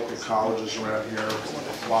and the local colleges around here,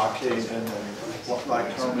 Lockhaven and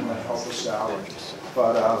Lycoming that help us out.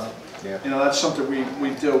 But you know, that's something we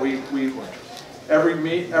do. Every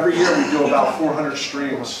year we do about 400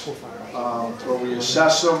 streams where we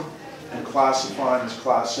assess them and classify them as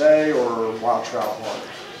Class A or wild trout waters.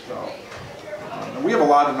 So, and we have a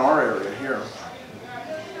lot in our area here.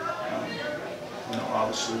 You know,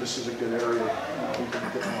 obviously this is a good area. We've been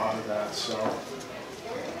getting a lot of that. So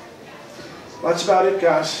that's about it,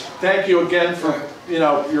 guys. Thank you again for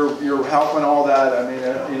your help and all that. I mean,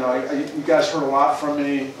 you guys heard a lot from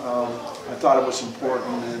me. I thought it was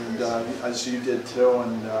important, and as you did too.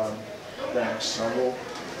 And thanks. So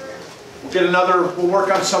we'll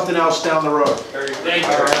work on something else down the road. Thank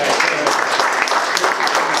you.